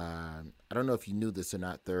 Real good. I don't know if you knew this or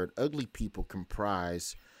not, Third. Ugly people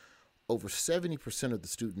comprise over 70% of the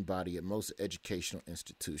student body at most educational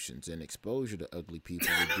institutions, and exposure to ugly people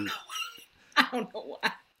would do. I don't know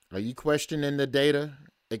why. Are you questioning the data?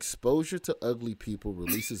 Exposure to ugly people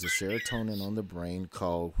releases a serotonin on the brain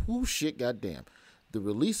called whoo shit goddamn. The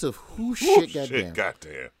release of whoo shit goddamn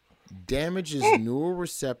damages neural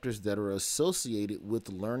receptors that are associated with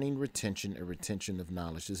learning, retention, and retention of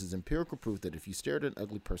knowledge. This is empirical proof that if you stare at an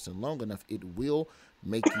ugly person long enough, it will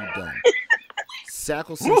make you dumb.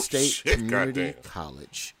 Sackleson State Community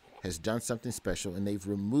College has done something special, and they've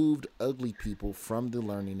removed ugly people from the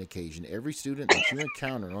learning occasion. Every student that you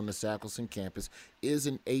encounter on the Sackleson campus is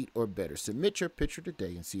an 8 or better. Submit your picture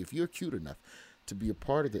today and see if you're cute enough to be a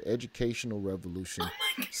part of the educational revolution.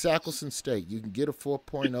 Sackleson State, you can get a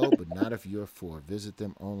 4.0, but not if you're a 4. Visit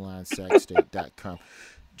them online, sackstate.com.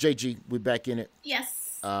 JG, we're back in it.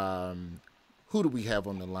 Yes. Who do we have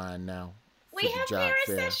on the line now? We have Paris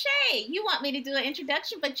Sachet. You want me to do an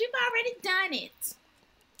introduction, but you've already done it.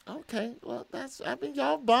 Okay, well,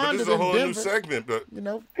 y'all bonded. But this is a whole in new segment, but you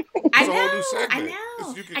know, I a whole new segment. I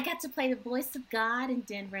know. I got to play the voice of God in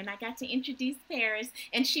Denver, and I got to introduce Paris,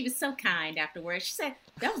 and she was so kind afterwards. She said,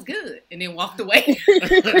 "That was good," and then walked away.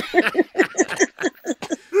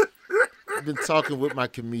 I've been talking with my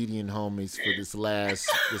comedian homies for this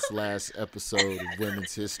last episode of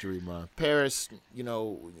Women's History Month. Paris, you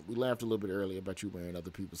know, we laughed a little bit earlier about you wearing other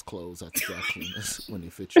people's clothes at the dry cleaners when they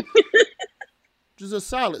fit you. Which is a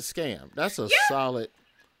solid scam. That's a solid,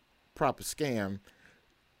 proper scam.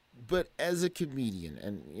 But as a comedian,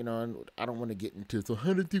 and you know, and I don't want to get into so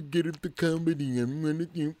how did you get into comedy and when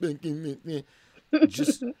did you think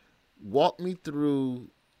just walk me through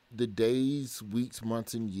the days, weeks,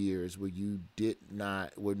 months, and years where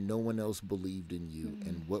where no one else believed in you,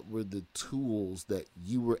 and what were the tools that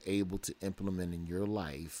you were able to implement in your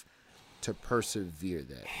life to persevere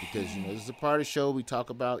that? Because, you know, this is a part of the show we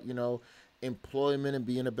talk about, you know, employment and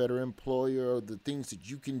being a better employer, or the things that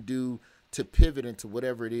you can do to pivot into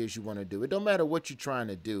whatever it is you want to do. It don't matter what you're trying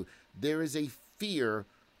to do. There is a fear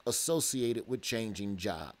associated with changing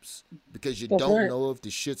jobs because you don't know if the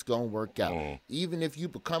shit's gonna work out. Even if you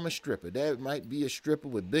become a stripper, there might be a stripper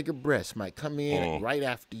with bigger breasts might come in right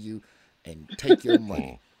after you and take your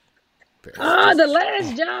money. The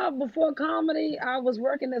last job before comedy, I was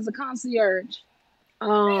working as a concierge.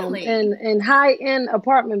 Really? In high-end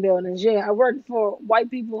apartment buildings. Yeah, I worked for white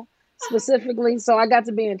people specifically, so I got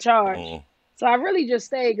to be in charge. So I really just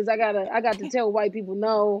stayed because I got to tell white people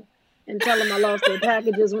no and tell them I lost their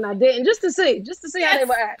packages when I didn't, just to see how they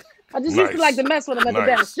would act. I just used to like to mess with them at the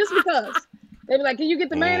desk, just because. They be like, "Can you get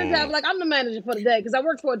the manager?" I'm like, "I'm the manager for the day," because I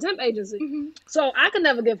worked for a temp agency. So I could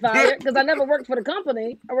never get fired because I never worked for the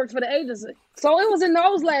company. I worked for the agency. So it was in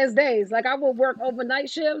those last days. Like I would work overnight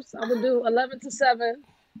shifts. I would do 11 to 7,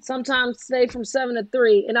 sometimes stay from 7 to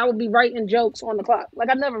 3, and I would be writing jokes on the clock. Like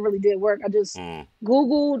I never really did work. I just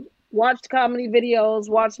Googled, watched comedy videos,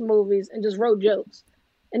 watched movies, and just wrote jokes.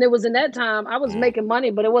 And it was in that time I was making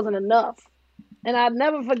money, but it wasn't enough. And I'd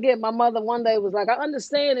never forget my mother one day was like, "I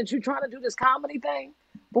understand that you're trying to do this comedy thing,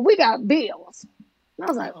 but we got bills." And I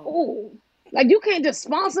was like, "Oh, like you can't just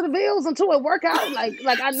sponsor the bills until it work out. Like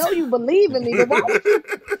I know you believe in me, but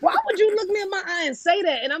why would you look me in my eye and say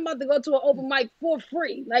that? And I'm about to go to an open mic for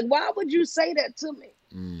free. Like why would you say that to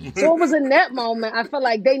me?" So it was in that moment I felt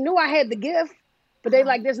like they knew I had the gift, but they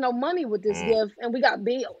like, "There's no money with this gift, and we got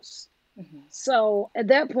bills." So at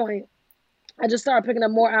that point, I just started picking up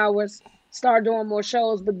more hours. Start doing more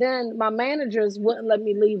shows, but then my managers wouldn't let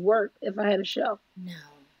me leave work if I had a show. No.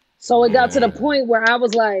 So it got to the point where I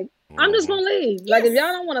was like, I'm just gonna leave. Like if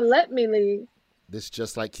y'all don't want to let me leave. This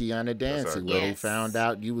just like Kiana Dancy, where they found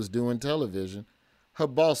out you was doing television. Her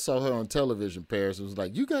boss saw her on television, Paris, and was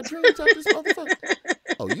like, "You got dreams out this motherfucker?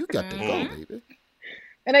 Oh, you got to go, baby."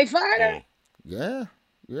 And they fired her? Yeah,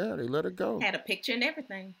 they let her go. Had a picture and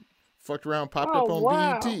everything. Fucked around, popped up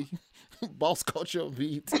on BET. Boss caught you on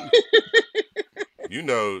BET.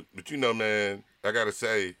 But man, I gotta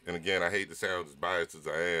say, and again, I hate to sound as biased as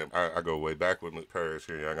I am. I go way back with Miss Paris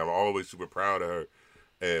here, young. I'm always super proud of her.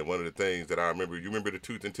 And one of the things that I remember, you remember the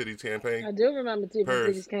Tooth and Titties campaign? I do remember the Tooth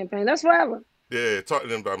and Titties campaign. That's forever. Yeah, talk to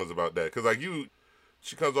them about that. Because,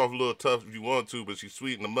 she comes off a little tough if you want to, but she's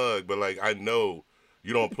sweet in the mug. But, I know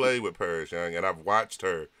you don't play with Paris, young. And I've watched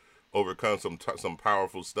her overcome some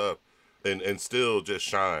powerful stuff and still just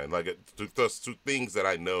shine. Through things that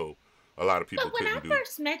I know a lot of people couldn't do. But when I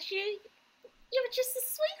first met you, you were just a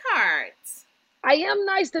sweetheart. I am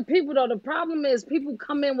nice to people, though. The problem is people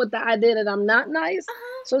come in with the idea that I'm not nice.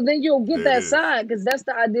 So then you'll get that side because that's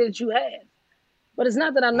the idea that you had. But it's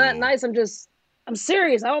not that I'm not nice. I'm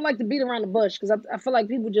serious. I don't like to beat around the bush because I feel like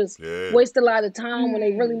people just waste a lot of time when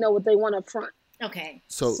they really know what they want up front. Okay.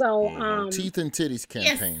 So Teeth and Titties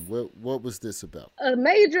campaign. Yes. What was this about? A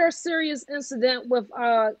major serious incident with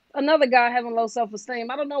another guy having low self-esteem.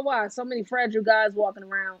 I don't know why. So many fragile guys walking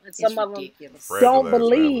around, and some of them don't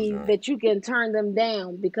believe that you can turn them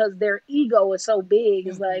down because their ego is so big.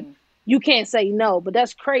 It's like you can't say no, but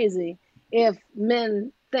that's crazy if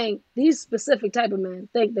men think, these specific type of men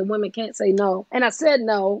think that women can't say no. And I said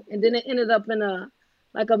no, and then it ended up in a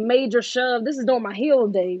major shove. This is during my heel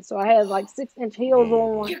days. So I had 6-inch heels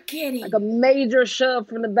on. You're kidding. Like a major shove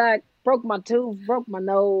from the back. Broke my tooth, broke my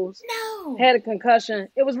nose. No. Had a concussion.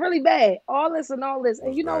 It was really bad. All this.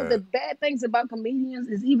 And you know, the bad things about comedians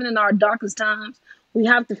is even in our darkest times, we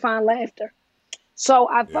have to find laughter. So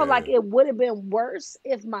I felt like it would have been worse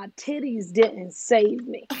if my titties didn't save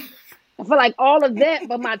me. I feel like all of that,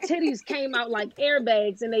 but my titties came out like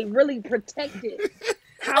airbags and they really protected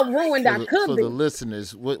how ruined I could be. For the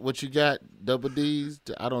listeners, what you got? Double D's?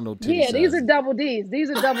 I don't know. Yeah, these are double D's. They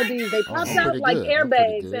popped out like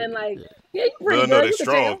airbags and you pretty good. No, they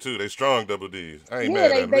strong too. They strong double D's. I ain't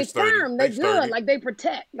mad at them. They firm. They good. Like they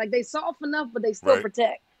protect. Like they soft enough, but they still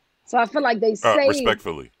protect. So I feel like they saved.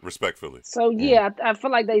 Respectfully. So yeah, I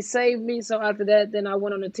feel like they saved me. So after that, then I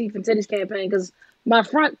went on the Teeth and Titties campaign because my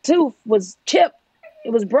front tooth was chipped.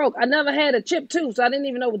 It was broke. I never had a chipped tooth, so I didn't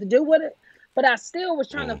even know what to do with it. But I still was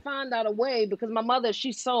trying to find out a way because my mother,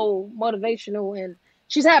 she's so motivational and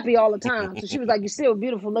she's happy all the time. So she was like, "You're still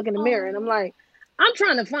beautiful. Look in the mirror." And I'm like, I'm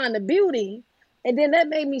trying to find the beauty. And then that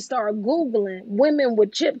made me start Googling women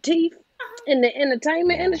with chipped teeth in the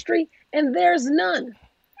entertainment industry. And there's none.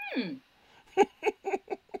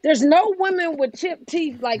 There's no women with chipped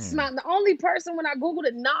teeth smiling. The only person when I Googled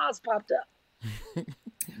it, Nas popped up.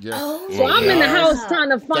 So I'm in the house trying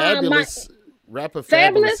to find Rapper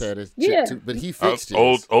Fabulous had his chip too, but he fixed it.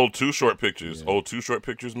 Old Too Short pictures. Old Too Short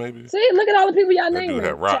pictures, maybe. See, look at all the people y'all named.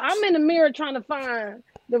 So I'm in the mirror trying to find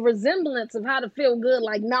the resemblance of how to feel good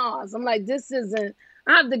like Nas. I'm like, this isn't.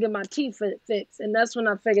 I have to get my teeth fixed, and that's when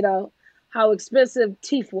I figured out how expensive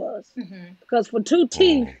teeth was. Because for 2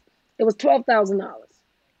 teeth, it was $12,000.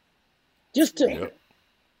 Just 2.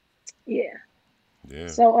 Yeah.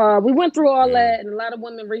 So we went through all that, and a lot of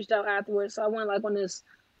women reached out afterwards. So I went on this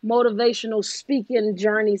motivational speaking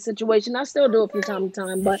journey situation. I still do it from time to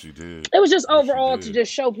time, but She did. it was just overall did. to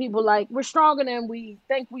just show people like we're stronger than we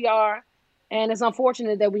think we are. And it's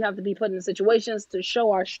unfortunate that we have to be put in situations to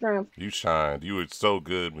show our strength. You shined. You were so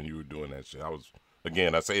good when you were doing that shit. I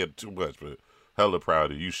say it too much, but hella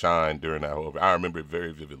proud of you. You shined during that whole. I remember it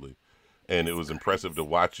very vividly, and it was impressive to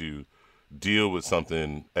watch you deal with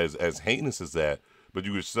something as heinous as that. But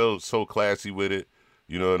you were so classy with it.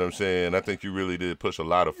 You know what I'm saying? I think you really did push a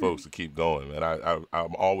lot of folks to keep going, and I'm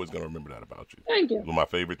always gonna remember that about you. Thank you. One of my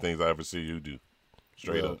favorite things I ever see you do.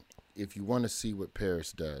 Straight up. If you want to see what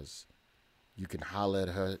Paris does, you can holler at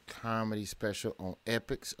her comedy special on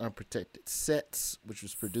Epic's Unprotected Sets, which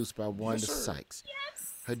was produced by Wanda Sykes.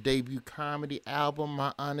 Yes. Her debut comedy album,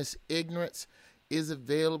 My Honest Ignorance, is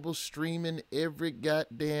available streaming every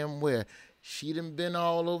goddamn where. She done been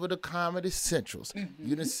all over the Comedy Centrals.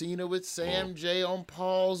 You done seen her with Sam J on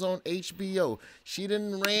Pause on HBO. She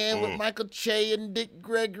done ran with Michael Che and Dick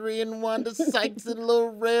Gregory and Wanda Sykes and Lil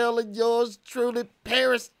Rel and yours truly,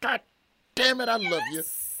 Paris. God damn it, I love you.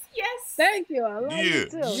 Yes. Thank you. I love you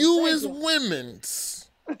too. You is women's.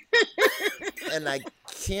 And I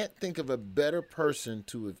can't think of a better person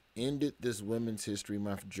to have ended this Women's History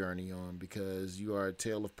Month journey on, because you are a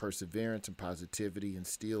tale of perseverance and positivity and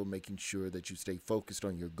still making sure that you stay focused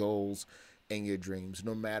on your goals and your dreams,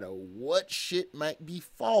 no matter what shit might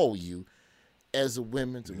befall you as a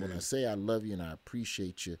woman. And when I say I love you and I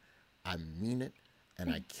appreciate you, I mean it. And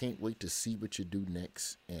I can't wait to see what you do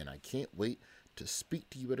next. And I can't wait to speak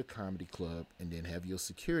to you at a comedy club and then have your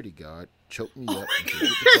security guard choke me up and get the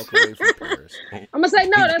fuck away from Paris. I'm gonna say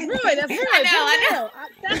no. That's Roy. That's Roy. I know.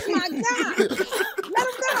 That's my guy. Let him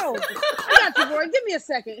know. I got you, Roy. Give me a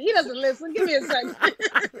second. He doesn't listen. Give me a second.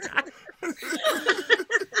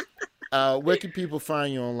 Where can people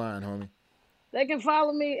find you online, homie? They can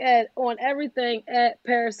follow me on everything at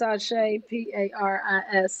Paris Sashay,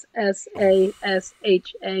 PARISSASHAY.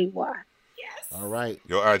 All right.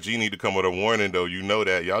 Your IG need to come with a warning, though. You know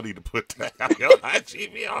that. Y'all need to put that out. Your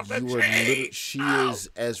IG be off the chain. She is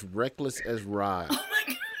as reckless as Rod. Oh,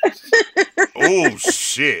 my gosh. Oh,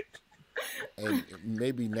 shit. And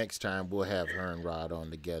maybe next time we'll have her and Rod on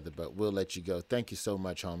together, but we'll let you go. Thank you so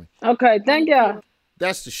much, homie. Okay, thank y'all.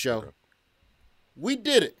 That's the show. We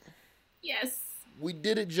did it. Yes. We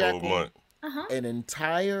did it, Jacqueline. Uh-huh. An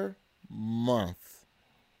entire month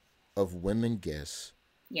of women guests.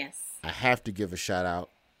 Yes. I have to give a shout out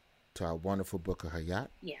to our wonderful Booker Hayat.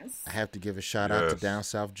 Yes. I have to give a shout out to Down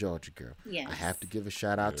South Georgia Girl. Yes. I have to give a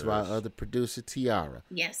shout out to our other producer, Tiara.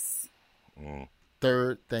 Yes.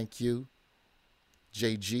 Third, thank you,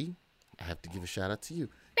 JG. I have to give a shout out to you.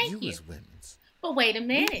 Thank you. As women's. But wait a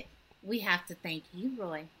minute. We have to thank you,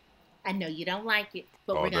 Roy. I know you don't like it,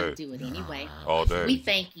 but we're going to do it anyway. All day. We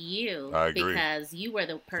thank you I agree. because you were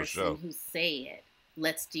the person sure. who said,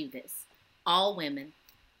 let's do this. All women,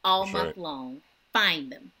 all That's month right. long,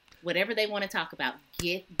 find them. Whatever they want to talk about,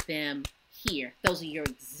 get them here. Those are your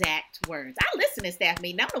exact words. I listen to staff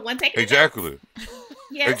meeting. I'm the one taking Exactly.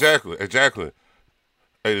 Yes. Exactly.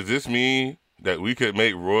 Hey, does this mean that we could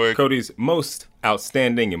make Roy Cody's most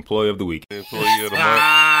outstanding employee of the week? Employee of the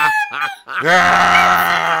month?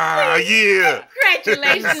 Yeah.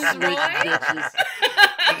 Congratulations, Roy.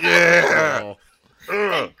 Yeah.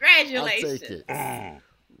 Congratulations. I'll take it.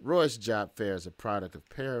 Roy's Job Fair is a product of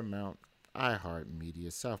Paramount,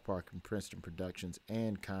 iHeartMedia, South Park and Princeton Productions,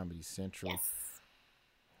 and Comedy Central. Yes.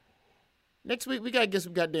 Next week, we got to get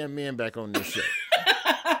some goddamn men back on this show.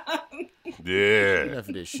 Yeah. Enough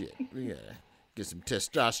of this shit. We got to get some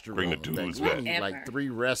testosterone. Bring the dudes We back. need like 3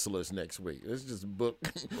 wrestlers next week. Let's just book.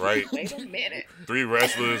 Right. Wait a minute. 3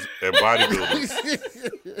 wrestlers and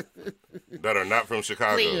bodybuilders that are not from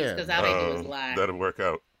Chicago. Please, because all they do is lie. That'll work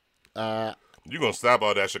out. You're going to stop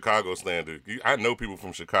all that Chicago slander. I know people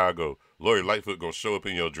from Chicago. Lori Lightfoot going to show up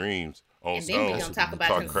in your dreams on And then we're going to talk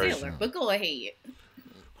about crazy. concealer. But go ahead.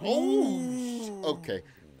 Oh, okay.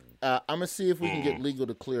 I'm going to see if we can get legal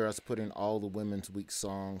to clear us putting all the Women's Week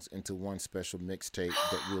songs into one special mixtape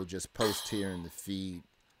that we'll just post here in the feed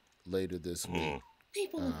later this week.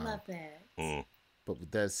 People would love that. But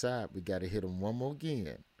with that said, we got to hit them one more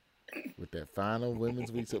again with that final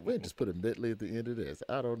Women's Week. So we'll just put a medley at the end of this.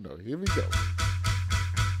 I don't know. Here we go.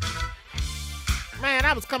 Man,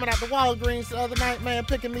 I was coming out to Walgreens the other night, man,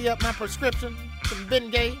 picking me up my prescription, some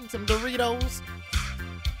Bengay, some Doritos.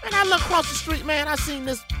 And I looked across the street, man, I seen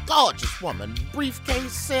this gorgeous woman,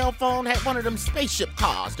 briefcase, cell phone, had one of them spaceship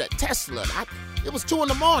cars, that Tesla. It was 2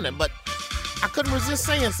 a.m, but I couldn't resist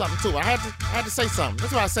saying something to her. I had to say something.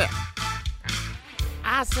 That's what I said.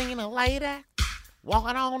 I seen a lady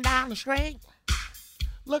walking on down the street,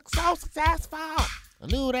 look so successful, I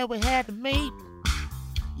knew that we had to meet.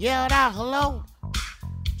 Yelled out hello.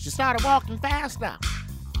 She started walking faster.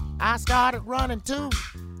 I started running too,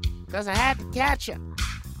 cause I had to catch her.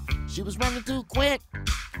 She was running too quick.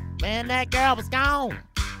 Man, that girl was gone.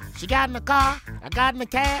 She got in the car, I got in the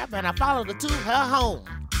cab, and I followed her to her home.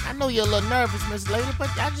 I know you're a little nervous, Miss Lady, but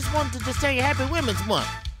I just wanted to just tell you Happy Women's Month.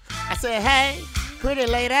 I said, hey, pretty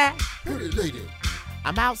lady. Pretty lady.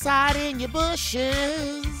 I'm outside in your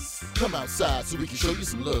bushes. Come outside so we can show you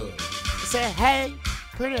some love. I said, hey,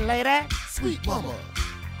 pretty lady. Sweet mama.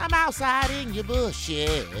 I'm outside in your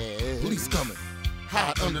bushes. Police coming.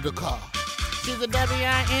 Hide under the car. She's a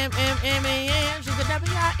W-I-M-M-M-E-N. She's a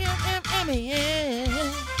W-I-M-M-M-E-N.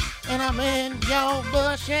 And I'm in your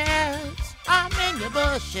bushes. I'm in your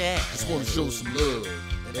bushes. Just want to show some love.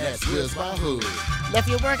 And that's where's my hood. Left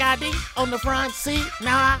your work ID on the front seat.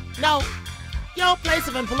 Now I know your place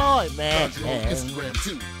of employment. Found you on Instagram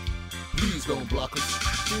too. Please don't block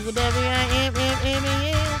us. She's a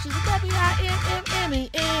W-I-M-M-M-E-N. She's a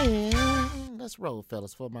W-I-M-M-M-E-N. Let's roll,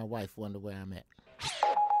 fellas, for my wife wonder where I'm at.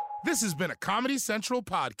 This has been a Comedy Central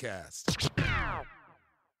podcast.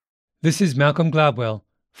 This is Malcolm Gladwell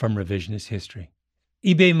from Revisionist History.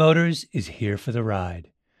 eBay Motors is here for the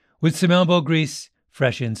ride. With some elbow grease,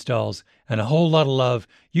 fresh installs, and a whole lot of love,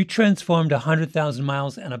 you transformed 100,000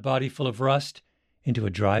 miles and a body full of rust into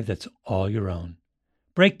a drive that's all your own.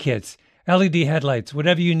 Brake kits, LED headlights,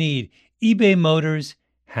 whatever you need, eBay Motors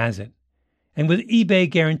has it. And with eBay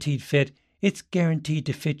Guaranteed Fit, it's guaranteed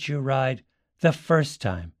to fit your ride the first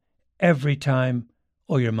time, every time,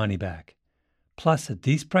 or your money back. Plus, at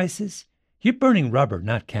these prices, you're burning rubber,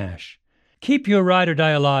 not cash. Keep your ride or die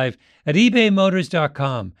alive at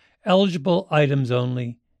ebaymotors.com. Eligible items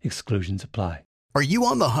only. Exclusions apply. Are you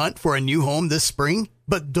on the hunt for a new home this spring,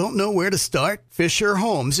 but don't know where to start? Fisher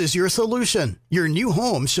Homes is your solution. Your new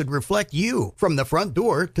home should reflect you, from the front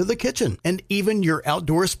door to the kitchen, and even your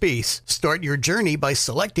outdoor space. Start your journey by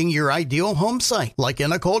selecting your ideal home site, like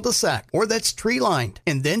in a cul-de-sac or that's tree-lined,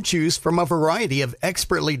 and then choose from a variety of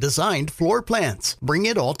expertly designed floor plans. Bring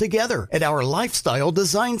it all together at our Lifestyle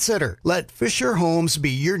Design Center. Let Fisher Homes be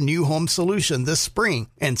your new home solution this spring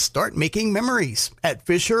and start making memories at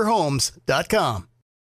fisherhomes.com.